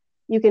be?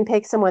 You can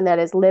pick someone that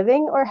is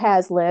living or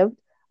has lived,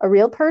 a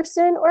real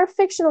person or a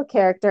fictional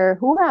character,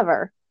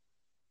 whoever.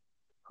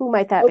 Who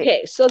might that be?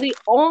 Okay, so the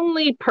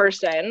only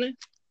person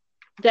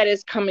that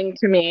is coming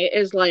to me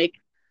is like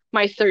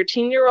my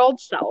 13-year-old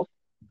self.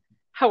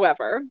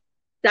 However,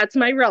 that's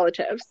my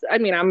relatives. I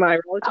mean, I'm my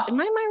relative.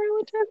 Am I my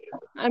relative?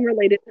 I'm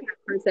related to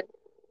that person.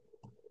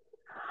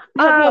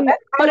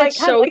 But it's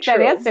so true.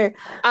 That answer.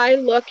 I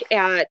look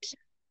at,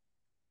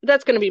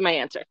 that's going to be my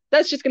answer.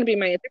 That's just going to be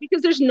my answer,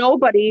 because there's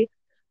nobody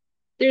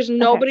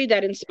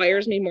that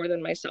inspires me more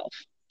than myself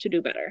to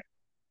do better.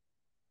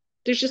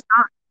 There's just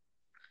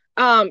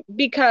not.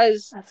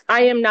 Because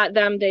I am not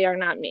them, they are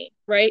not me,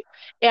 right?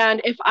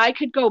 And if I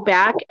could go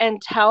back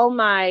and tell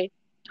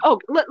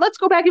let's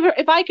go back.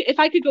 If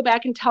I could go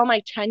back and tell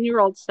my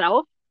 10-year-old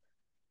self,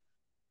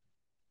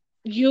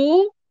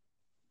 you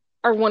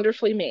are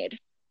wonderfully made.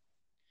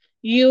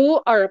 You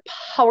are a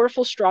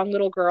powerful, strong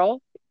little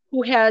girl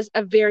who has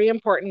a very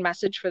important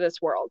message for this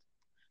world.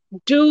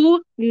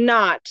 Do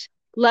not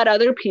let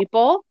other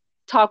people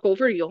talk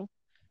over you.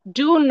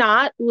 Do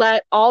not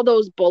let all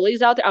those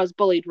bullies out there. I was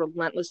bullied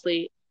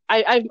relentlessly.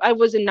 I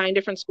was in 9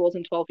 different schools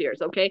in 12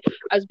 years. Okay.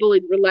 I was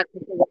bullied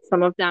relentlessly with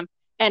some of them.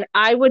 And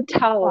I would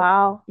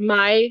tell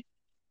my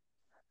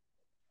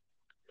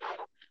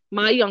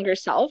younger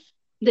self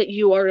that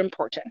you are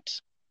important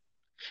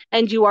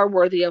and you are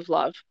worthy of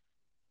love.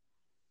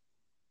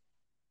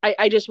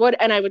 I just would,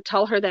 and I would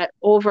tell her that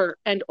over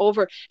and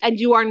over. And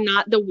you are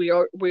not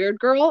the weird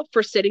girl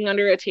for sitting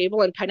under a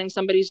table and petting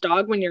somebody's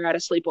dog when you're at a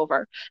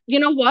sleepover.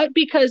 You know what?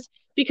 Because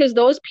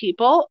those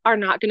people are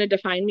not going to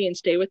define me and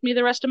stay with me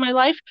the rest of my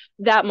life.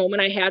 That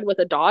moment I had with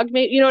a dog,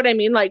 you know what I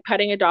mean? Like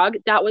petting a dog,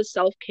 that was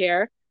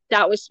self-care.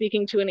 That was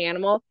speaking to an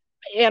animal.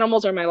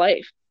 Animals are my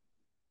life,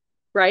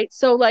 right?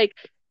 So like,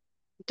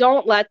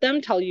 don't let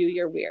them tell you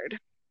you're weird.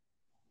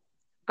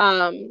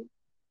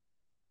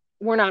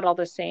 We're not all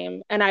the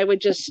same. And I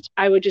would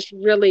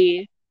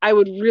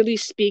really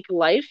speak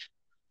life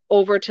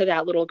over to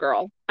that little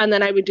girl. And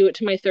then I would do it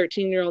to my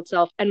 13-year-old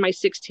self and my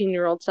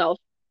 16-year-old self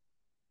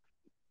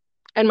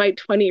and my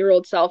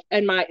 20-year-old self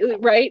and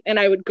right. And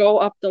I would go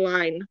up the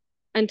line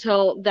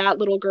until that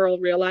little girl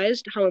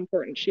realized how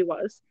important she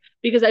was,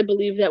 because I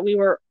believe that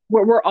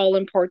we're all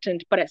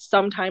important, but at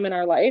some time in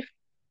our life,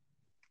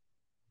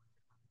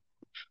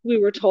 we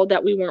were told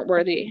that we weren't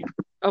worthy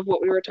of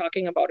what we were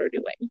talking about or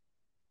doing.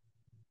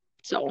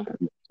 So that's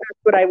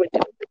what I would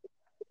do.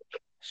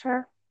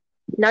 Sure.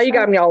 Now you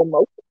got me all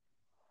emotional.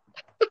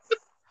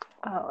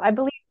 Oh, I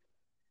believe.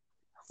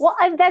 Well,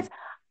 that's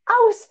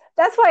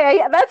why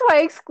I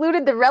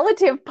excluded the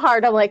relative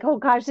part. I'm like, oh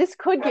gosh, this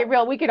could get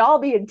real. We could all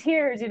be in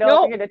tears, if you're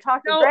going to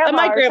talk to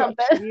grandma or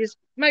something. Geez,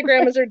 my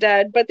grandmas are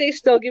dead, but they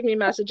still give me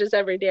messages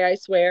every day, I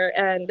swear.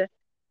 And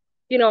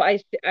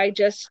I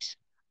just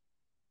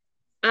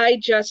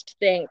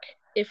think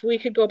if we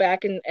could go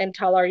back and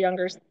tell our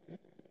younger,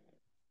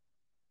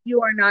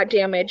 you are not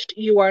damaged,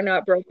 you are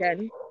not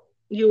broken,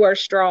 you are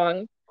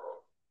strong,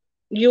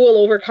 you will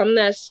overcome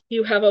this,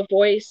 you have a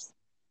voice.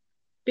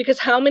 Because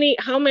how many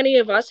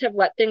of us have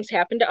let things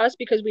happen to us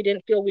because we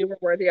didn't feel we were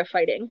worthy of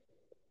fighting?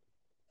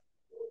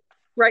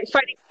 Right?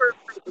 Fighting for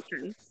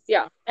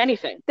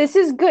anything. This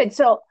is good.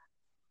 So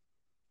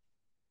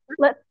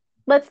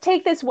let's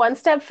take this one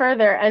step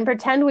further and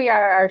pretend we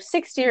are our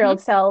 60-year-old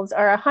selves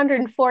or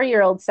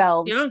 104-year-old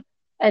selves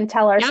and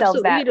tell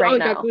ourselves that right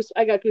now.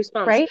 I got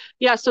goosebumps. Right?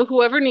 Yeah, so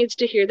whoever needs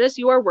to hear this,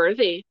 you are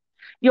worthy.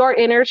 Your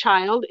inner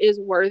child is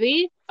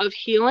worthy of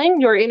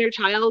healing. Your inner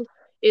child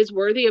is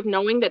worthy of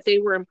knowing that they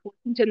were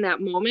important in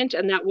that moment,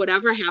 and that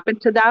whatever happened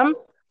to them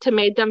to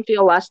made them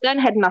feel less than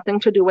had nothing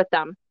to do with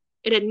them.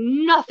 It had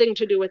nothing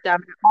to do with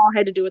them. It all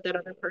had to do with that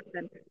other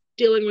person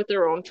dealing with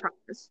their own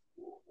traumas,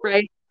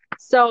 right?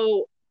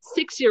 So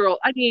 6-year-old,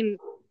 I mean,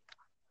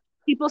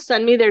 people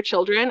send me their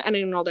children, and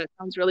I know that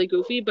sounds really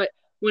goofy, but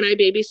when I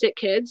babysit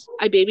kids,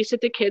 I babysit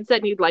the kids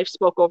that need life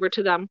spoke over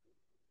to them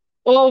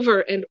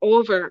over and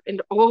over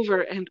and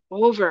over and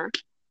over.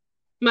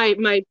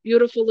 My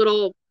beautiful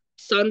little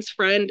son's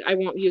friend, I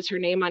won't use her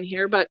name on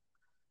here, but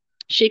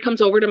she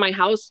comes over to my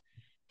house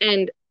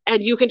and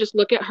you can just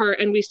look at her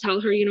and we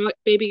tell her, you know what,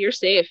 baby, you're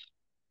safe.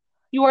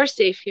 You are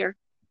safe here.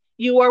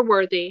 You are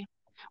worthy.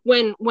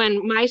 When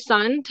my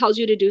son tells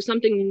you to do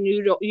something and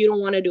you don't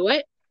want to do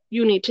it,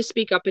 you need to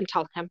speak up and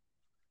tell him.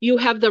 You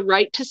have the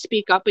right to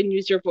speak up and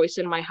use your voice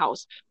in my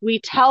house. We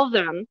tell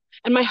them,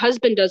 and my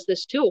husband does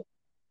this too.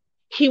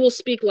 He will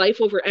speak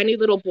life over any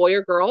little boy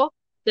or girl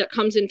that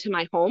comes into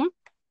my home,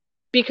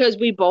 because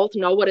we both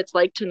know what it's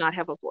like to not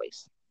have a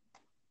voice.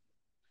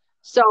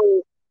 So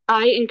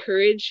I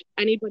encourage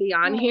anybody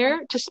on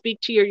here to speak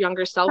to your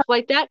younger self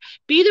like that.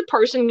 Be the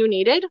person you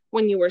needed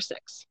when you were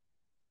 6.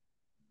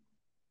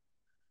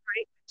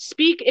 Right?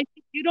 Speak.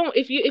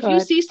 If you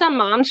see some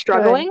mom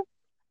struggling,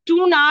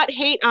 do not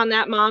hate on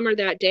that mom or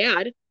that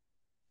dad.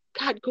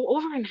 God, go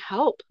over and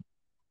help.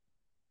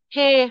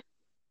 Hey,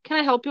 can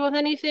I help you with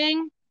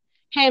anything?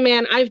 Hey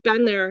man, I've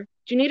been there.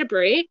 Do you need a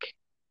break?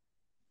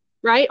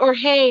 Right? Or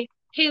hey,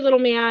 little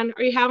man,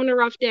 are you having a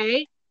rough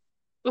day?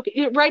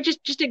 Okay, right.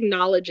 Just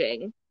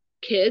acknowledging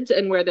kids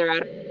and where they're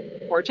at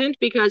is important,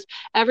 because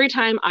every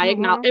time I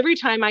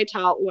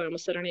tell, I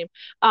almost said her name.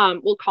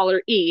 We'll call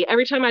her E.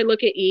 Every time I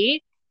look at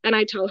E and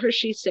I tell her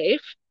she's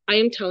safe, I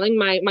am telling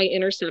my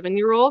inner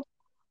 7-year-old,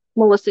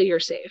 Melissa, you're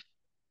safe,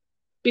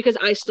 because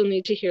I still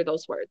need to hear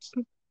those words.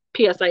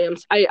 P.S.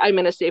 I'm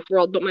in a safe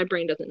world, but my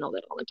brain doesn't know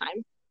that all the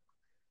time.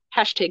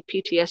 Hashtag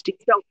PTSD.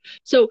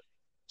 So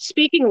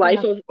speaking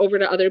life over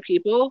to other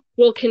people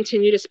will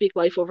continue to speak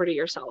life over to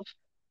yourself.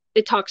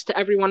 It talks to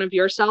every one of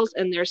your cells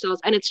and their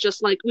cells. And it's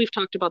just like, we've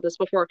talked about this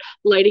before,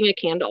 lighting a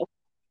candle.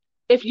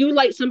 If you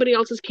light somebody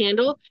else's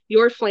candle,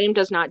 your flame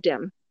does not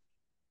dim.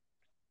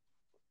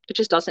 It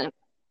just doesn't.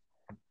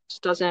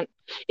 Just doesn't.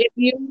 If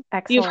you've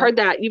Excellent. heard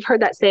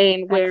that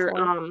saying where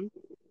Excellent.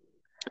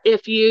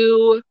 if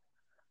you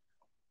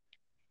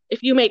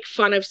make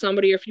fun of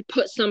somebody or if you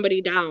put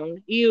somebody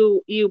down,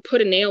 you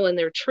put a nail in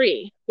their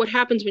tree. What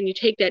happens when you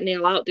take that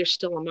nail out? There's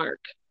still a mark,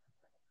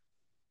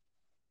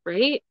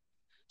 right?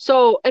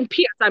 So, and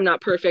P.S., I'm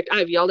not perfect.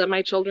 I've yelled at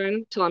my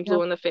children till I'm blue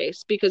Yep. in the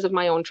face because of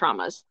my own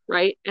traumas,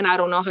 right? And I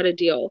don't know how to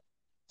deal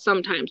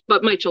sometimes.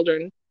 But my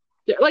children,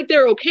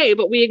 they're okay,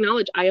 but we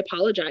acknowledge I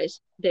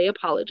apologize. They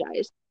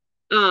apologize.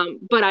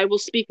 But I will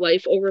speak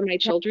life over my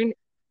Yep. children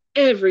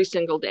every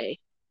single day.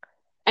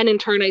 And in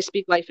turn, I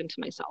speak life into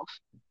myself.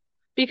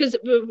 Because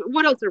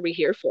what else are we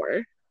here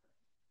for?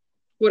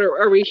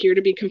 Are we here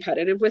to be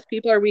competitive with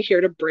people? Are we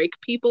here to break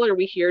people? Are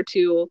we here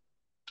to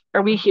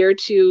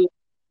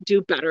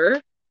do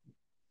better?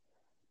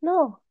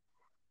 No.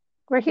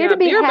 We're here Yeah, to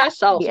be be your best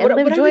self. happy and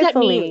live Whatever that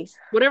joyfully. means.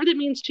 Whatever that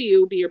means to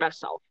you, be your best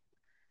self.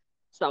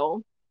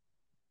 So,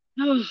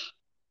 oh,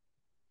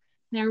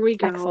 there we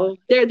go. Excellent.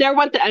 There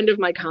went the end of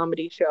my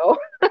comedy show.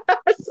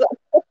 So,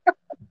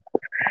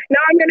 now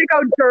I'm gonna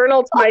go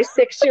journal to my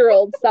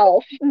 6-year-old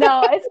self.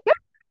 No, it's good.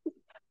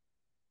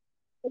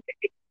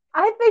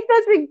 I think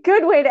that's a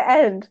good way to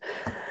end.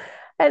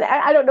 And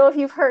I don't know if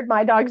you've heard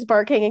my dogs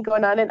barking and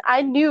going on. And I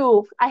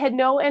had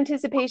no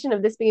anticipation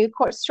of this being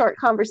a short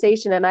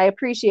conversation. And I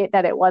appreciate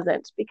that it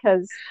wasn't,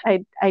 because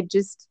I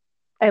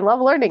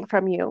love learning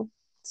from you.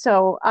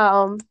 So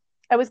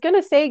I was going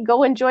to say,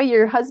 go enjoy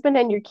your husband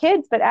and your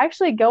kids, but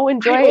actually go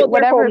enjoy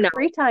whatever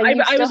free time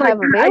you still have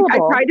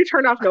available. I tried to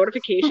turn off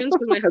notifications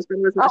because my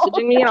husband was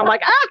messaging me, and I'm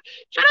like,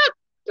 shut up!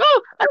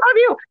 Oh, I love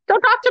you.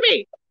 Don't talk to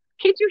me.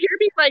 Can't you hear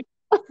me like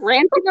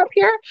ranting up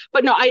here?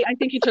 But no, I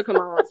think he took them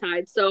all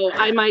outside, so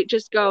I might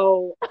just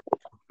go.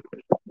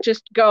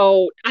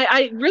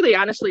 I really,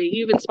 honestly,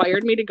 you've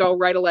inspired me to go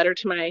write a letter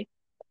to my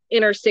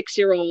inner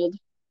 6-year-old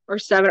or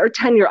 7 or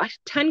 10-year-old.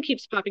 10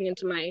 keeps popping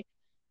into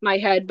my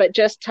head, but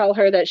just tell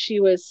her that she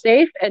was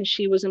safe and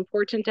she was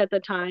important at the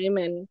time,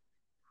 and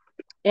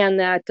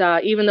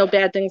that even though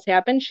bad things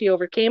happened, she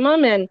overcame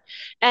them,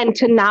 and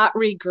to not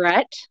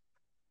regret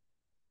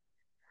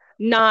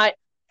not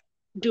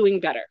doing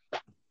better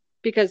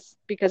because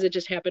it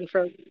just happened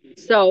for.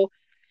 So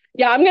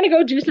yeah, I'm gonna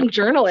go do some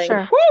journaling.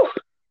 Sure.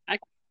 Whew!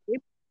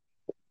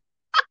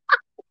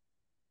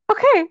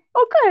 Okay.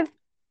 Oh, good.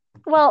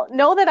 Well,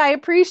 know that I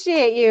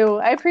appreciate you.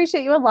 I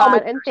appreciate you a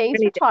lot, and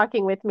thanks for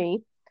talking with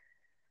me.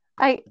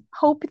 I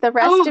hope the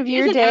rest of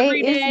your day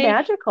is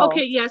magical.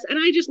 Okay, yes, and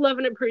I just love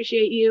and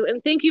appreciate you,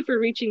 and thank you for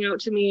reaching out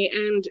to me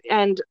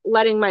and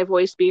letting my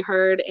voice be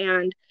heard.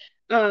 And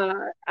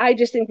I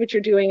just think what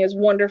you're doing is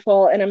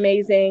wonderful and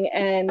amazing.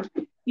 And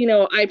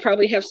I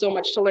probably have so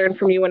much to learn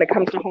from you when it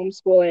comes to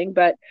homeschooling.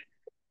 But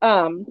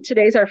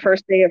today's our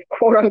first day of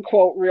quote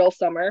unquote real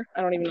summer.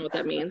 I don't even know what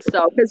that means.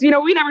 So because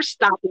we never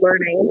stop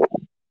learning.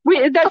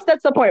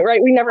 That's the point,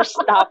 right? We never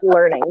stop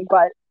learning,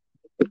 but.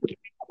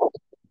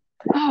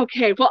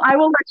 Okay, well, I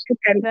will let you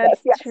end this.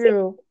 That's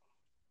true.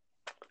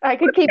 I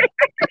could keep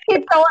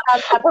going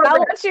on that, but I'll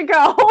let you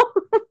go.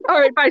 All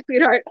right, bye,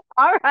 sweetheart.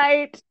 All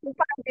right. Bye,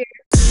 dear.